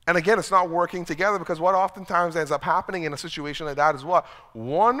 And again, it's not working together, because what oftentimes ends up happening in a situation like that is what?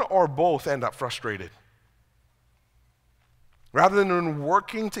 One or both end up frustrated. Rather than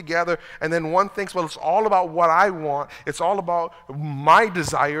working together, and then one thinks, well, it's all about what I want, it's all about my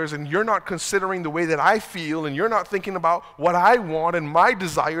desires, and you're not considering the way that I feel, and you're not thinking about what I want and my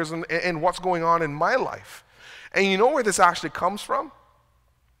desires and what's going on in my life. And you know where this actually comes from?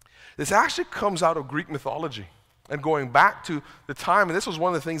 This actually comes out of Greek mythology. And going back to the time, and this was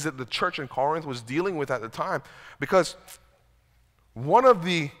one of the things that the church in Corinth was dealing with at the time, because one of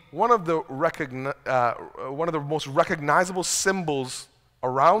the most recognizable symbols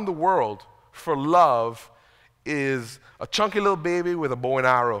around the world for love is a chunky little baby with a bow and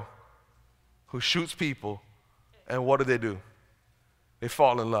arrow who shoots people, and what do? They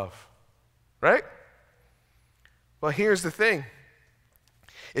fall in love, right? Well, here's the thing.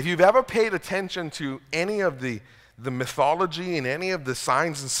 If you've ever paid attention to any of the mythology and any of the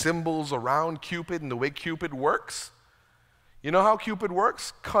signs and symbols around Cupid and the way Cupid works, you know how Cupid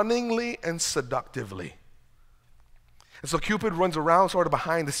works? Cunningly and seductively. And so Cupid runs around sort of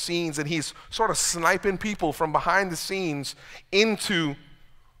behind the scenes, and he's sort of sniping people from behind the scenes into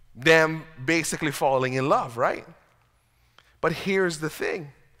them basically falling in love, right? But here's the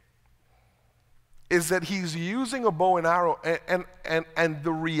thing, is that he's using a bow and arrow, and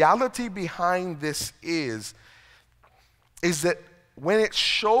the reality behind this is that when it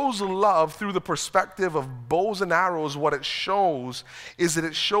shows love through the perspective of bows and arrows, what it shows is that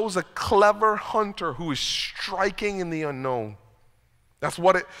it shows a clever hunter who is striking in the unknown. That's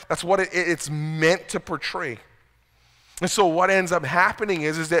what it's meant to portray. And so what ends up happening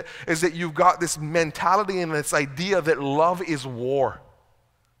is that you've got this mentality and this idea that love is war,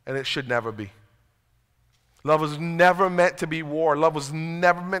 and it should never be. Love was never meant to be war. Love was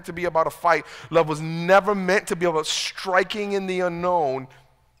never meant to be about a fight. Love was never meant to be about striking in the unknown.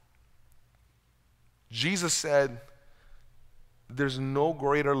 Jesus said, there's no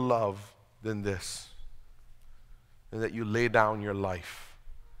greater love than this, and that you lay down your life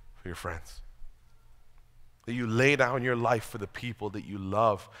for your friends. That you lay down your life for the people that you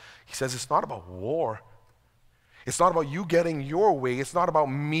love. He says it's not about war. It's not about you getting your way. It's not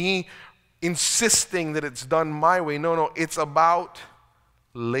about me insisting that it's done my way. No, it's about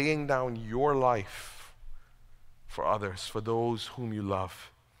laying down your life for others, for those whom you love.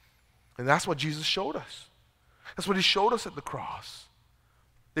 And that's what Jesus showed us. That's what he showed us at the cross.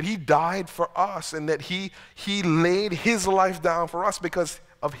 That he died for us, and that he laid his life down for us because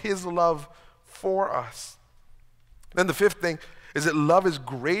of his love for us. Then the fifth thing is that love is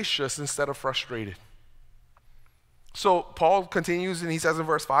gracious instead of frustrated. So Paul continues, and he says in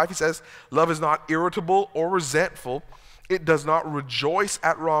verse 5, he says, love is not irritable or resentful. It does not rejoice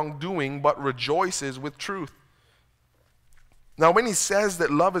at wrongdoing, but rejoices with truth. Now, when he says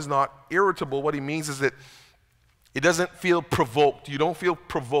that love is not irritable, what he means is that it doesn't feel provoked. You don't feel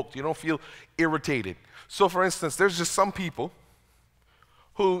provoked. You don't feel irritated. So, for instance, there's just some people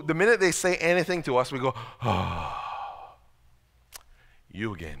who, the minute they say anything to us, we go, oh,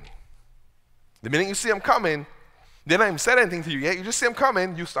 you again. The minute you see them coming, they don't even said anything to you yet. You just see them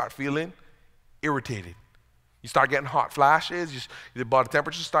coming, you start feeling irritated. You start getting hot flashes. The body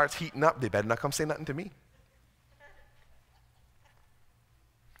temperature starts heating up. They better not come say nothing to me.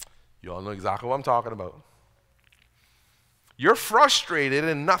 You all know exactly what I'm talking about. You're frustrated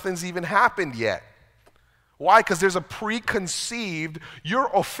and nothing's even happened yet. Why? Because there's a preconceived, you're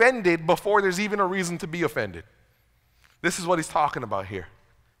offended before there's even a reason to be offended. This is what he's talking about here.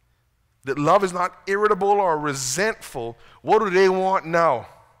 That love is not irritable or resentful. What do they want now?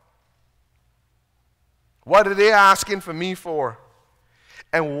 What are they asking for me for?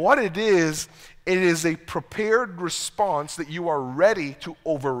 And what it is a prepared response that you are ready to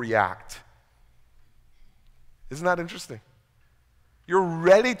overreact. Isn't that interesting? You're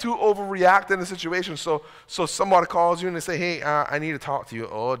ready to overreact in a situation. So somebody calls you and they say, hey, I need to talk to you.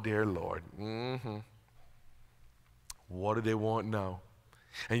 Oh, dear Lord. What do they want now?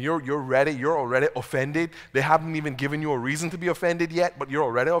 And you're ready. You're already offended. They haven't even given you a reason to be offended yet, but you're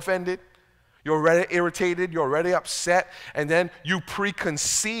already offended. You're already irritated. You're already upset. And then you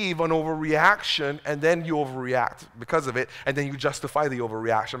preconceive an overreaction, and then you overreact because of it. And then you justify the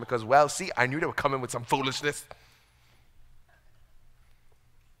overreaction because, well, see, I knew they were coming with some foolishness.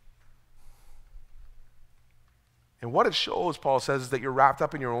 And what it shows, Paul says, is that you're wrapped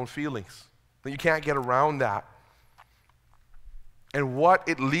up in your own feelings, that you can't get around that. And what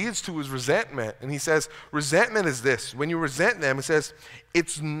it leads to is resentment. And he says, resentment is this. When you resent them, it says,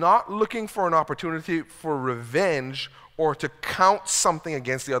 it's not looking for an opportunity for revenge or to count something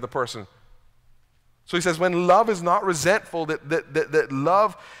against the other person. So he says, when love is not resentful, that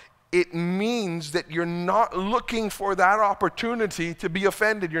love, it means that you're not looking for that opportunity to be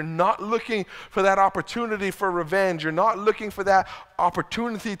offended. You're not looking for that opportunity for revenge. You're not looking for that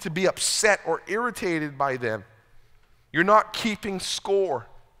opportunity to be upset or irritated by them. You're not keeping score.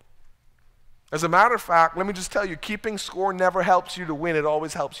 As a matter of fact, let me just tell you, keeping score never helps you to win. It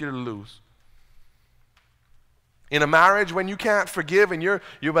always helps you to lose. In a marriage, when you can't forgive and you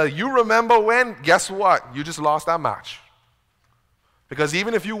remember when, guess what? You just lost that match. Because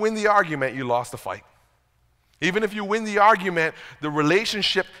even if you win the argument, you lost the fight. Even if you win the argument, the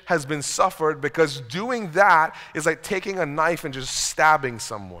relationship has been suffered, because doing that is like taking a knife and just stabbing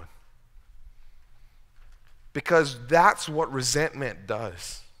someone. Because that's what resentment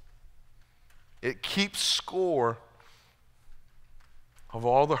does. It keeps score of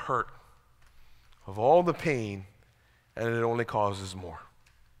all the hurt, of all the pain, and it only causes more.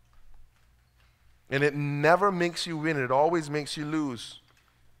 And it never makes you win. It always makes you lose.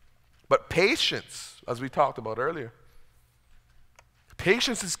 But patience, as we talked about earlier,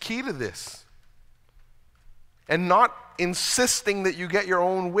 patience is key to this. And not insisting that you get your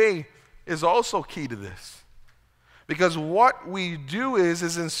own way is also key to this. Because what we do is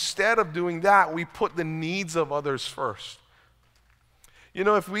instead of doing that, we put the needs of others first. You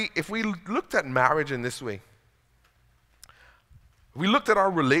know, if we looked at marriage in this way, we looked at our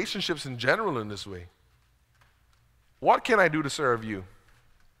relationships in general in this way, what can I do to serve you?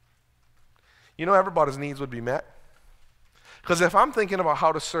 You know, everybody's needs would be met. Because if I'm thinking about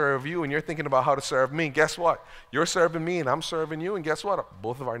how to serve you and you're thinking about how to serve me, guess what? You're serving me and I'm serving you, and guess what?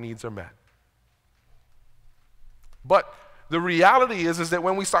 Both of our needs are met. But the reality is that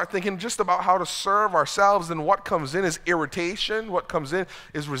when we start thinking just about how to serve ourselves, then what comes in is irritation, what comes in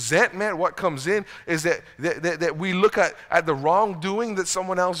is resentment, what comes in is that we look at the wrongdoing that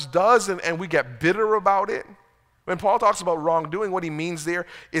someone else does and we get bitter about it. When Paul talks about wrongdoing, what he means there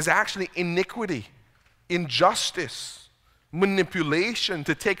is actually iniquity, injustice, manipulation,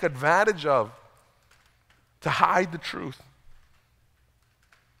 to take advantage of, to hide the truth.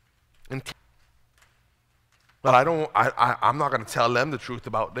 And well, I'm not going to tell them the truth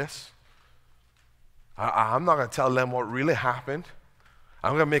about this. I'm not going to tell them what really happened.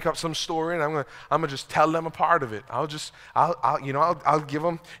 I'm going to make up some story and I'm going to just tell them a part of it. I'll give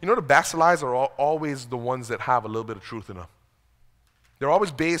them, the best lies are always the ones that have a little bit of truth in them. They're always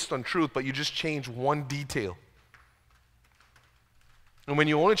based on truth, but you just change one detail. And when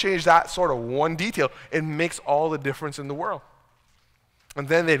you only change that sort of one detail, it makes all the difference in the world. And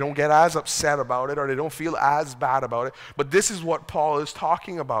then they don't get as upset about it, or they don't feel as bad about it. But this is what Paul is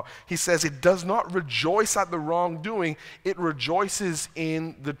talking about. He says it does not rejoice at the wrongdoing, it rejoices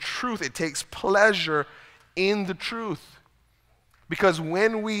in the truth. It takes pleasure in the truth. Because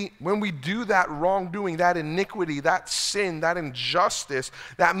when we do that wrongdoing, that iniquity, that sin, that injustice,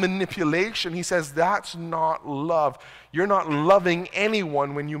 that manipulation, he says that's not love. You're not loving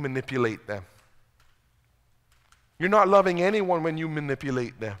anyone when you manipulate them. You're not loving anyone when you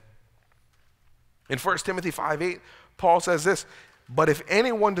manipulate them. In 1 Timothy 5:8, Paul says this, but if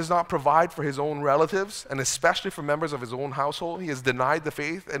anyone does not provide for his own relatives, and especially for members of his own household, he has denied the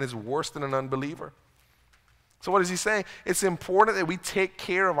faith and is worse than an unbeliever. So what is he saying? It's important that we take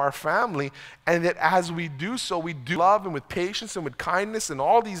care of our family, and that as we do so, we do love and with patience and with kindness and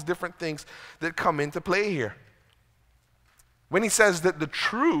all these different things that come into play here. When he says that the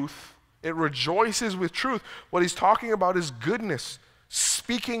truth, it rejoices with truth, what he's talking about is goodness,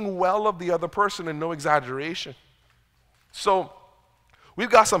 speaking well of the other person and no exaggeration. So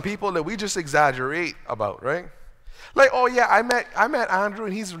we've got some people that we just exaggerate about, right? Like, oh yeah, I met Andrew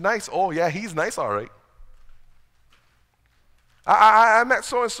and he's nice. Oh yeah, he's nice, all right. I met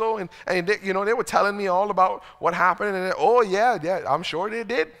so-and-so and they, they were telling me all about what happened, and oh yeah, I'm sure they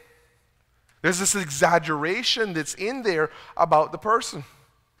did. There's this exaggeration that's in there about the person.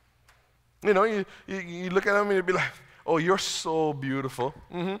 You know, you look at them and you'd be like, oh, you're so beautiful.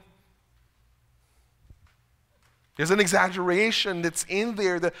 Mm-hmm. There's an exaggeration that's in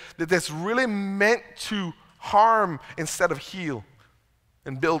there that's really meant to harm instead of heal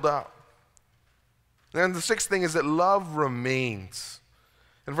and build up. And the sixth thing is that love remains.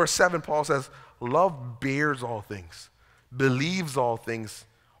 In verse 7, Paul says, love bears all things, believes all things,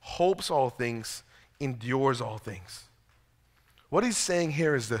 hopes all things, endures all things. What he's saying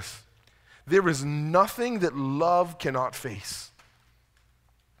here is this: there is nothing that love cannot face.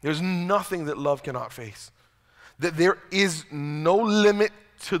 There's nothing that love cannot face. That there is no limit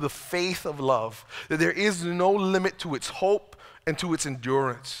to the faith of love. That there is no limit to its hope and to its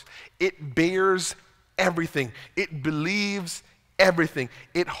endurance. It bears everything. It believes everything.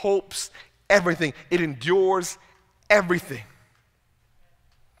 It hopes everything. It endures everything.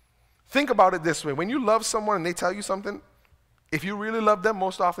 Think about it this way. When you love someone and they tell you something, if you really love them,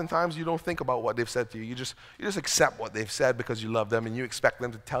 most oftentimes you don't think about what they've said to you. You just accept what they've said because you love them and you expect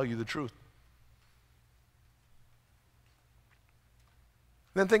them to tell you the truth.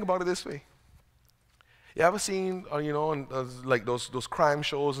 Then think about it this way. You ever seen, like those crime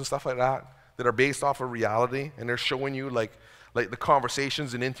shows and stuff like that are based off of reality, and they're showing you like the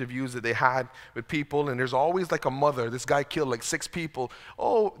conversations and interviews that they had with people, and there's always like a mother. This guy killed like 6 people.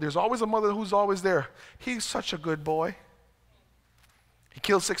 Oh, there's always a mother who's always there. He's such a good boy. He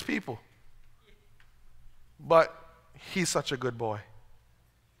killed 6 people. But he's such a good boy.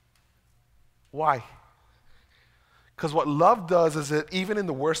 Why? Because what love does is that even in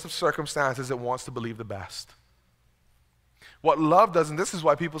the worst of circumstances, it wants to believe the best. What love does, and this is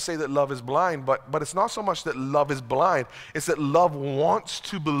why people say that love is blind, but it's not so much that love is blind, it's that love wants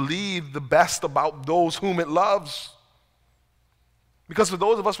to believe the best about those whom it loves. Because for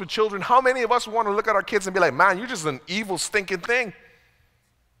those of us with children, how many of us want to look at our kids and be like, man, you're just an evil, stinking thing?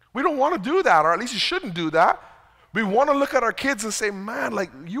 We don't want to do that, or at least you shouldn't do that. We want to look at our kids and say, man,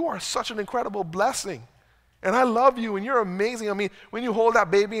 like, you are such an incredible blessing. And I love you, and you're amazing. I mean, when you hold that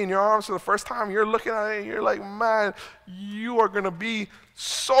baby in your arms for the first time, you're looking at it, and you're like, man, you are going to be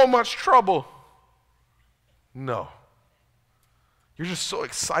so much trouble. No. You're just so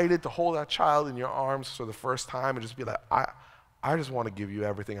excited to hold that child in your arms for the first time and just be like, I just want to give you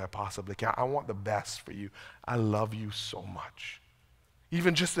everything I possibly can. I want the best for you. I love you so much.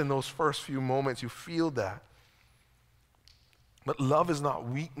 Even just in those first few moments, you feel that. But love is not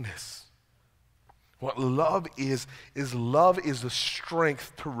weakness. What love is the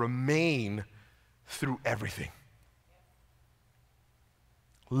strength to remain through everything.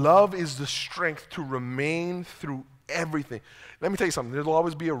 Love is the strength to remain through everything. Let me tell you something. There'll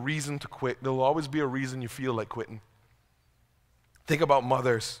always be a reason to quit. There'll always be a reason you feel like quitting. Think about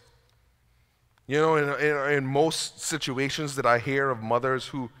mothers. You know, in most situations that I hear of mothers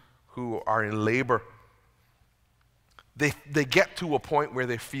who are in labor, they get to a point where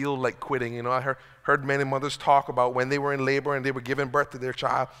they feel like quitting. You know, I heard many mothers talk about when they were in labor and they were giving birth to their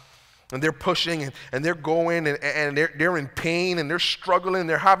child, and they're pushing and they're going and they're in pain and they're struggling,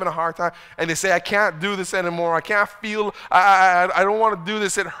 they're having a hard time, and they say, I can't do this anymore. I can't feel, I don't want to do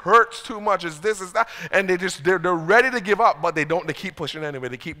this. It hurts too much. It's this, it's that. And they're ready to give up, but they keep pushing anyway.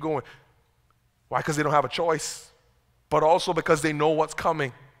 They keep going. Why? Because they don't have a choice, but also because they know what's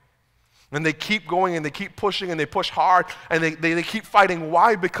coming. And they keep going and they keep pushing and they push hard and they keep fighting.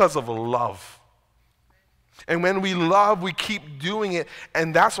 Why? Because of love. And when we love, we keep doing it.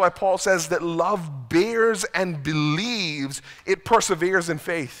 And that's why Paul says that love bears and believes. It perseveres in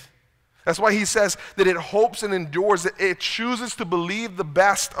faith. That's why he says that it hopes and endures. That it chooses to believe the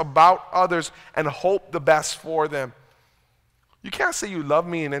best about others and hope the best for them. You can't say you love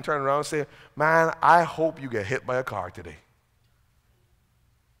me and then turn around and say, man, I hope you get hit by a car today.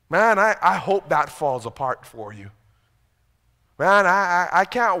 Man, I hope that falls apart for you. Man, I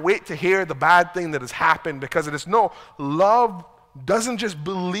can't wait to hear the bad thing that has happened because it is. No, love doesn't just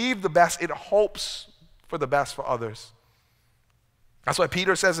believe the best, it hopes for the best for others. That's why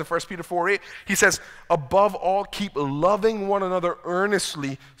Peter says in 1 Peter 4:8, he says, above all, keep loving one another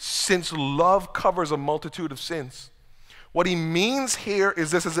earnestly, since love covers a multitude of sins. What he means here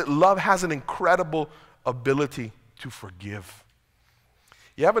is this, is that love has an incredible ability to forgive.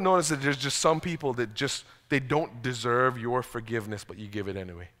 You ever notice that there's just some people that they don't deserve your forgiveness, but you give it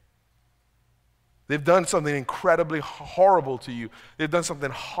anyway? They've done something incredibly horrible to you. They've done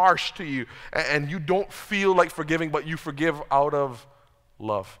something harsh to you, and you don't feel like forgiving, but you forgive out of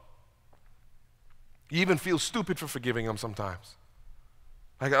love. You even feel stupid for forgiving them sometimes.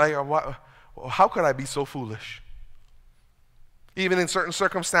 How could I be so foolish? Even in certain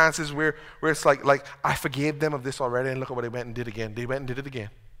circumstances where it's like, I forgave them of this already, and look at what they went and did again. They went and did it again.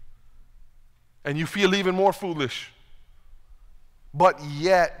 And you feel even more foolish. But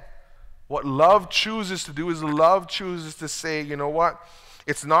yet, what love chooses to do is love chooses to say, you know what?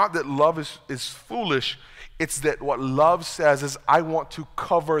 It's not that love is foolish. It's that what love says is, I want to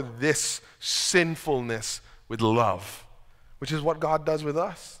cover this sinfulness with love, which is what God does with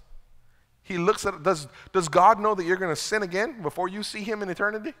us. He looks at it. Does God know that you're going to sin again before you see him in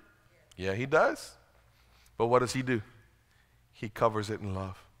eternity? Yeah, he does. But what does he do? He covers it in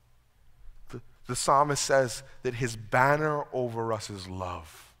love. The psalmist says that his banner over us is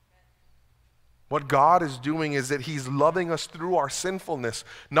love. What God is doing is that he's loving us through our sinfulness.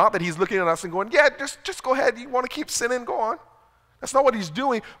 Not that he's looking at us and going, yeah, just go ahead. You want to keep sinning? Go on. That's not what he's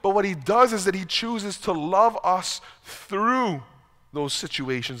doing. But what he does is that he chooses to love us through those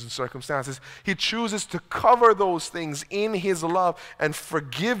situations and circumstances. He chooses to cover those things in his love and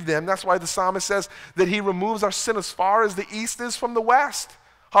forgive them. That's why the psalmist says that he removes our sin as far as the east is from the west.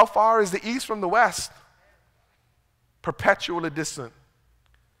 How far is the east from the west? Perpetually distant.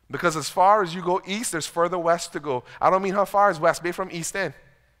 Because as far as you go east, there's further west to go. I don't mean how far is West Bay from East End.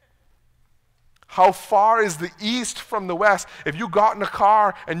 How far is the east from the west? If you got in a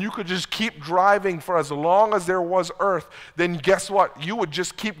car and you could just keep driving for as long as there was earth, then guess what? You would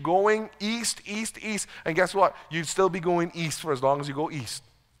just keep going east, east, east. And guess what? You'd still be going east for as long as you go east.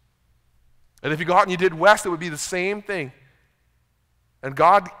 And if you got and you did west, it would be the same thing. And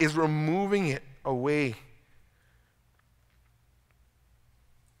God is removing it away.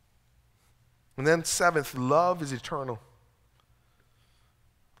 And then seventh, love is eternal.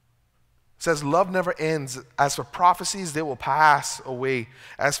 It says love never ends. As for prophecies, they will pass away.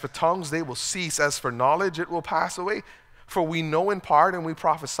 As for tongues, they will cease. As for knowledge, it will pass away. For we know in part and we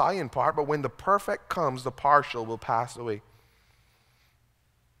prophesy in part, but when the perfect comes, the partial will pass away.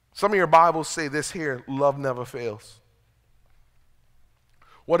 Some of your Bibles say this here, love never fails.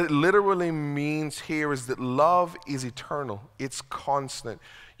 What it literally means here is that love is eternal. It's constant.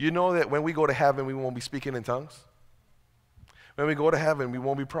 You know that when we go to heaven, we won't be speaking in tongues. When we go to heaven, we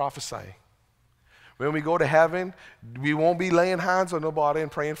won't be prophesying. When we go to heaven, we won't be laying hands on nobody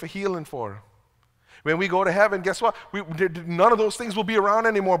and praying for healing for them. When we go to heaven, guess what? None of those things will be around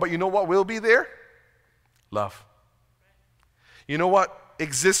anymore, but you know what will be there? Love. You know what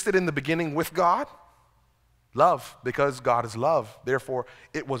existed in the beginning with God? Love, because God is love. Therefore,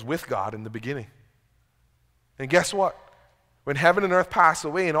 it was with God in the beginning. And guess what? When heaven and earth pass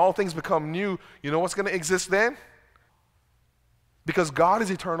away and all things become new, you know what's going to exist then? Because God is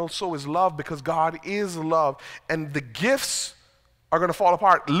eternal, so is love, because God is love. And the gifts are going to fall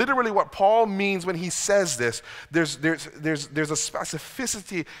apart. Literally what Paul means when he says this, there's a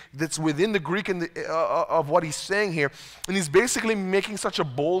specificity that's within the Greek and of what he's saying here. And he's basically making such a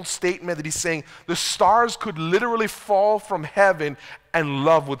bold statement that he's saying the stars could literally fall from heaven and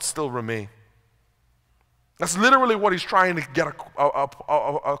love would still remain. That's literally what he's trying to get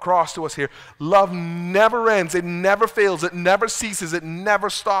across to us here. Love never ends. It never fails. It never ceases. It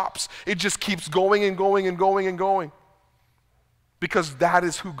never stops. It just keeps going and going and going and going. Because that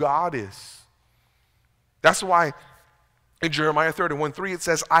is who God is. That's why in Jeremiah 31:3 it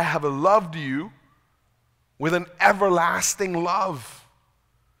says, I have loved you with an everlasting love.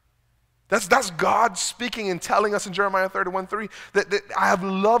 That's God speaking and telling us in Jeremiah 31:3 that I have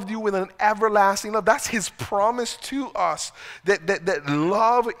loved you with an everlasting love. That's his promise to us, that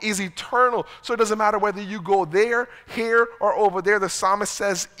love is eternal. So it doesn't matter whether you go there, here, or over there. The psalmist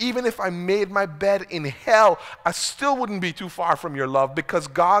says, even if I made my bed in hell, I still wouldn't be too far from your love, because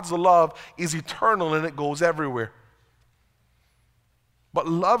God's love is eternal and it goes everywhere. But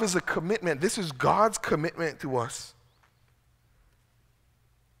love is a commitment. This is God's commitment to us.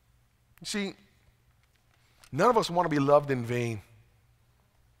 You see, none of us want to be loved in vain.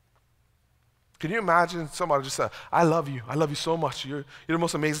 Can you imagine somebody just say, I love you so much, you're the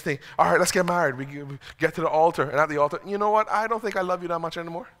most amazing thing. All right, let's get married. We get to the altar, and at the altar, you know what, I don't think I love you that much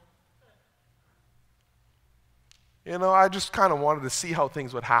anymore. You know, I just kind of wanted to see how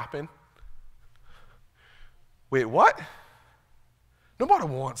things would happen. Wait, what? Nobody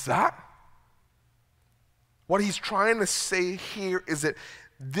wants that. What he's trying to say here is that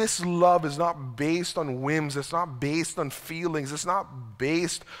this love is not based on whims. It's not based on feelings. It's not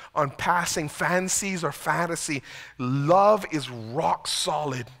based on passing fancies or fantasy. Love is rock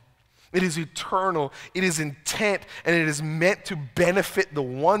solid. It is eternal. It is intent, and it is meant to benefit the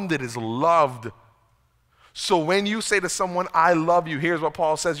one that is loved. So when you say to someone, I love you, here's what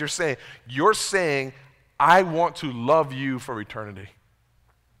Paul says you're saying, I want to love you for eternity.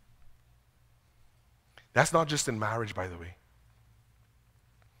 That's not just in marriage, by the way.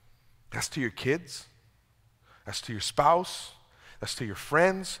 That's to your kids. That's to your spouse. That's to your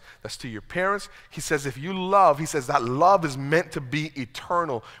friends. That's to your parents. He says if you love, he says that love is meant to be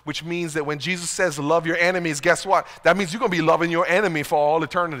eternal, which means that when Jesus says love your enemies, guess what? That means you're going to be loving your enemy for all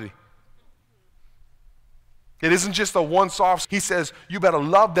eternity. It isn't just a once-off. He says you better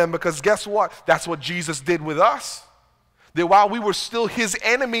love them because guess what? That's what Jesus did with us. That while we were still his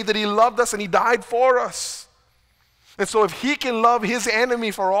enemy, that he loved us and he died for us. And so if he can love his enemy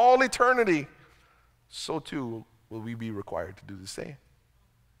for all eternity, so too will we be required to do the same.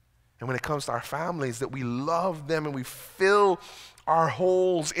 And when it comes to our families, that we love them and we fill our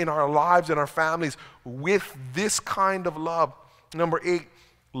holes in our lives and our families with this kind of love. Number 8,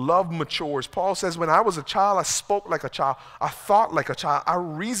 love matures. Paul says, when I was a child, I spoke like a child. I thought like a child. I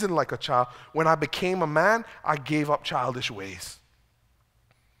reasoned like a child. When I became a man, I gave up childish ways.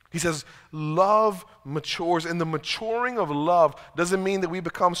 He says, love matures. And the maturing of love doesn't mean that we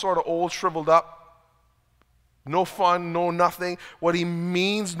become sort of old, shriveled up. No fun, no nothing. What he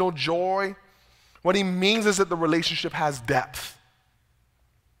means, no joy. What he means is that the relationship has depth.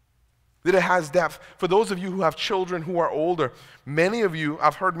 That it has depth. For those of you who have children who are older, many of you,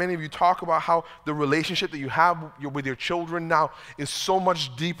 I've heard many of you talk about how the relationship that you have with your children now is so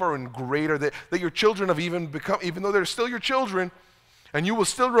much deeper and greater that your children have even become, even though they're still your children, and you will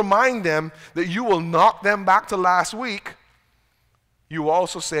still remind them that you will knock them back to last week, you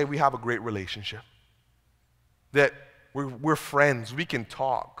also say we have a great relationship. That we're friends, we can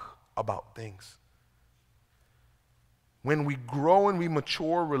talk about things. When we grow and we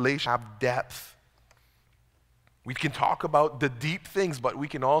mature, relationships have depth. We can talk about the deep things, but we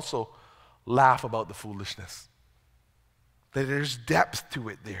can also laugh about the foolishness. That there's depth to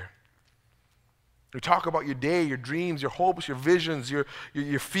it there. We talk about your day, your dreams, your hopes, your visions, your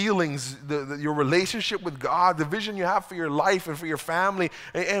feelings, your relationship with God, the vision you have for your life and for your family.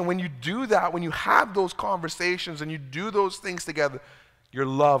 And when you do that, when you have those conversations and you do those things together, your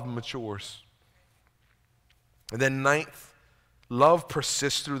love matures. And then 9th, love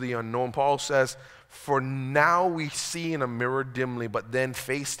persists through the unknown. Paul says, for now we see in a mirror dimly, but then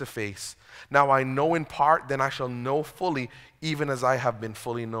face to face. Now I know in part, then I shall know fully, even as I have been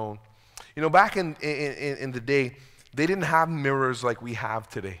fully known. You know, back in the day, they didn't have mirrors like we have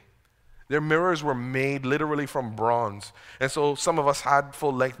today. Their mirrors were made literally from bronze. And so some of us had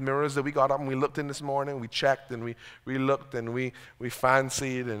full-length mirrors that we got up and we looked in this morning, we checked and we looked and we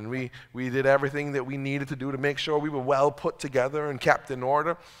fancied and we did everything that we needed to do to make sure we were well put together and kept in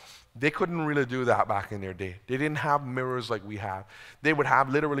order. They couldn't really do that back in their day. They didn't have mirrors like we have. They would have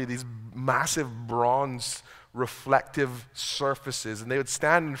literally these massive bronze reflective surfaces, and they would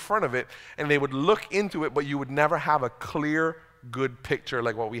stand in front of it and they would look into it, but you would never have a clear, good picture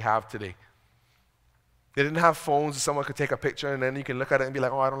like what we have today. They didn't have phones that someone could take a picture and then you can look at it and be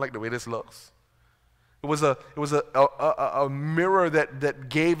like, oh, I don't like the way this looks. It was a mirror that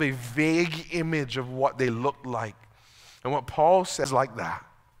gave a vague image of what they looked like. And what Paul says like that.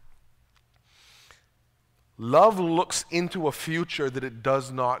 Love looks into a future that it does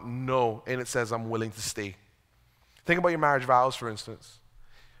not know, and it says, I'm willing to stay. Think about your marriage vows, for instance.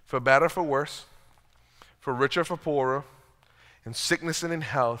 For better, for worse, for richer, for poorer, in sickness and in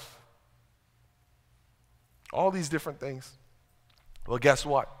health. All these different things. Well, guess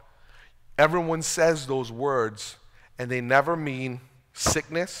what? Everyone says those words, and they never mean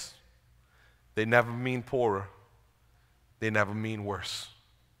sickness. They never mean poorer. They never mean worse.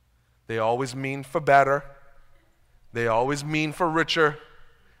 They always mean for better. They always mean for richer.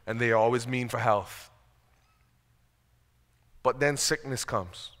 And they always mean for health. But then sickness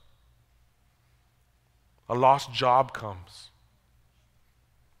comes. A lost job comes.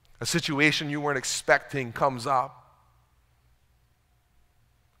 A situation you weren't expecting comes up.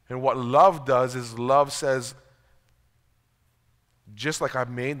 And what love does is love says, just like I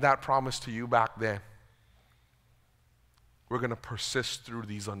made that promise to you back then, we're going to persist through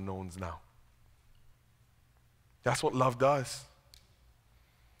these unknowns now. That's what love does.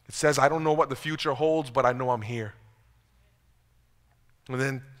 It says, I don't know what the future holds, but I know I'm here. And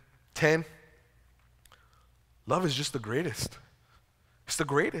then 10, love is just the greatest. It's the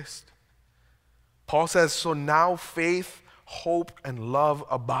greatest. Paul says, so now faith, hope, and love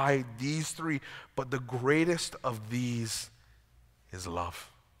abide, these three, but the greatest of these is love.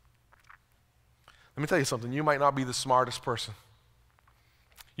 Let me tell you something. You might not be the smartest person.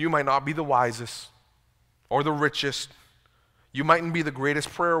 You might not be the wisest or the richest. You mightn't be the greatest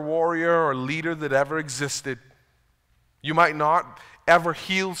prayer warrior or leader that ever existed. You might not ever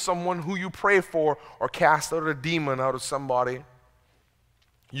heal someone who you pray for or cast out a demon out of somebody.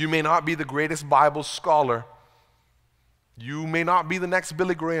 You may not be the greatest Bible scholar. You may not be the next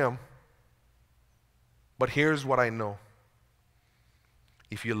Billy Graham. But here's what I know.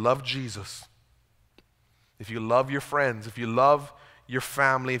 If you love Jesus, if you love your friends, if you love your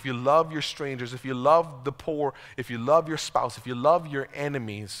family, if you love your strangers, if you love the poor, if you love your spouse, if you love your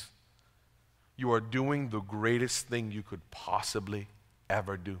enemies, you are doing the greatest thing you could possibly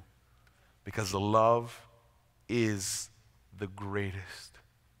ever do. Because the love is the greatest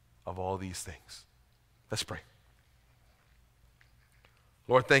of all these things. Let's pray.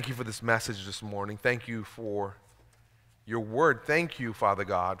 Lord, thank you for this message this morning. Thank you for your word. Thank you, Father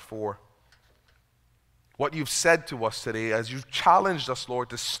God, for what you've said to us today as you've challenged us, Lord,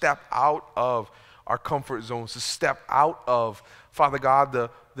 to step out of our comfort zones, to step out of, Father God,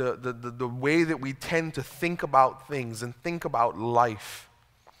 the way that we tend to think about things and think about life,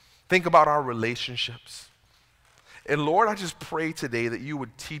 think about our relationships. And Lord, I just pray today that you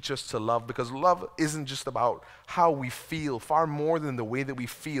would teach us to love, because love isn't just about how we feel. Far more than the way that we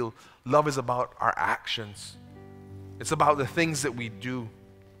feel, love is about our actions. It's about the things that we do.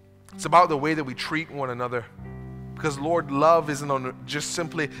 It's about the way that we treat one another. Because Lord, love isn't just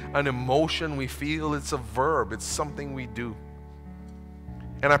simply an emotion we feel. It's a verb. It's something we do.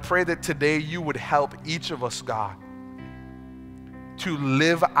 And I pray that today you would help each of us, God, to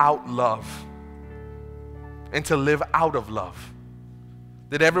live out love and to live out of love.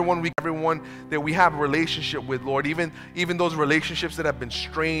 That everyone that we have a relationship with, Lord, even those relationships that have been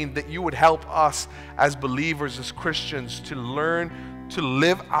strained, that you would help us as believers, as Christians, to learn to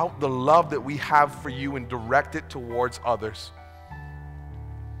live out the love that we have for you and direct it towards others.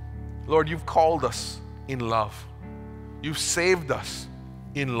 Lord, you've called us in love. You've saved us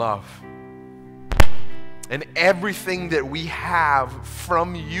in love. And everything that we have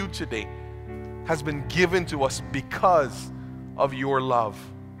from you today has been given to us because of your love.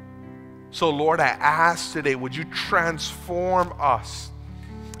 So Lord, I ask today, would you transform us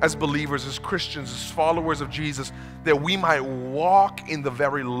as believers, as Christians, as followers of Jesus, that we might walk in the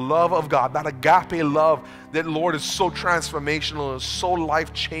very love of God, that agape love that, Lord, is so transformational and so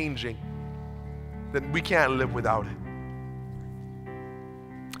life-changing that we can't live without it.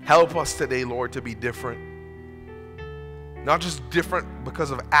 Help us today, Lord, to be different. Not just different because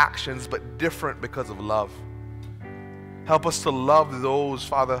of actions, but different because of love. Help us to love those,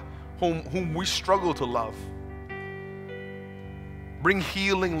 Father, whom we struggle to love. Bring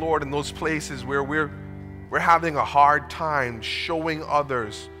healing, Lord, in those places where we're having a hard time showing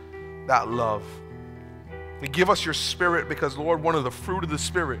others that love. And give us your Spirit, because, Lord, one of the fruit of the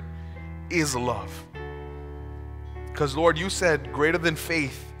Spirit is love. Because, Lord, you said greater than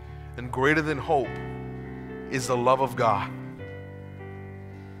faith and greater than hope is the love of God.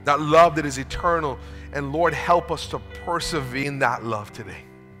 That love that is eternal. And Lord, help us to persevere in that love today.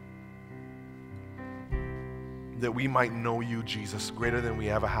 That we might know you, Jesus, greater than we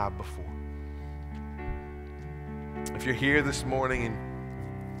ever have before. If you're here this morning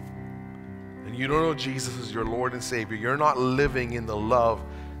and you don't know Jesus as your Lord and Savior, you're not living in the love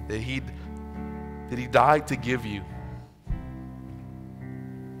that He died to give you.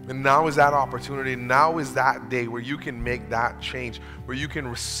 And now is that opportunity, now is that day where you can make that change, where you can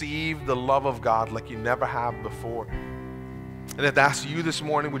receive the love of God like you never have before. And if that's you this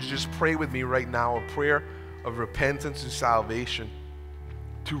morning, would you just pray with me right now, a prayer of repentance and salvation,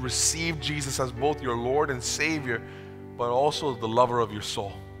 to receive Jesus as both your Lord and Savior, but also the lover of your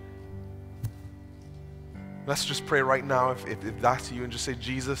soul. Let's just pray right now if that's you, and just say,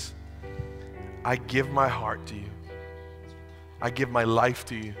 Jesus, I give my heart to you. I give my life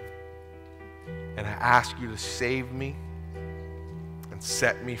to you, and I ask you to save me and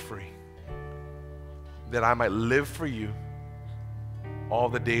set me free, that I might live for you all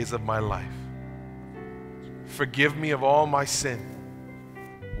the days of my life. Forgive me of all my sin.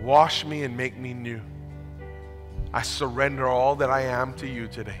 Wash me and make me new. I surrender all that I am to you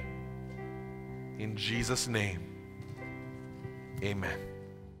today. In Jesus' name, amen.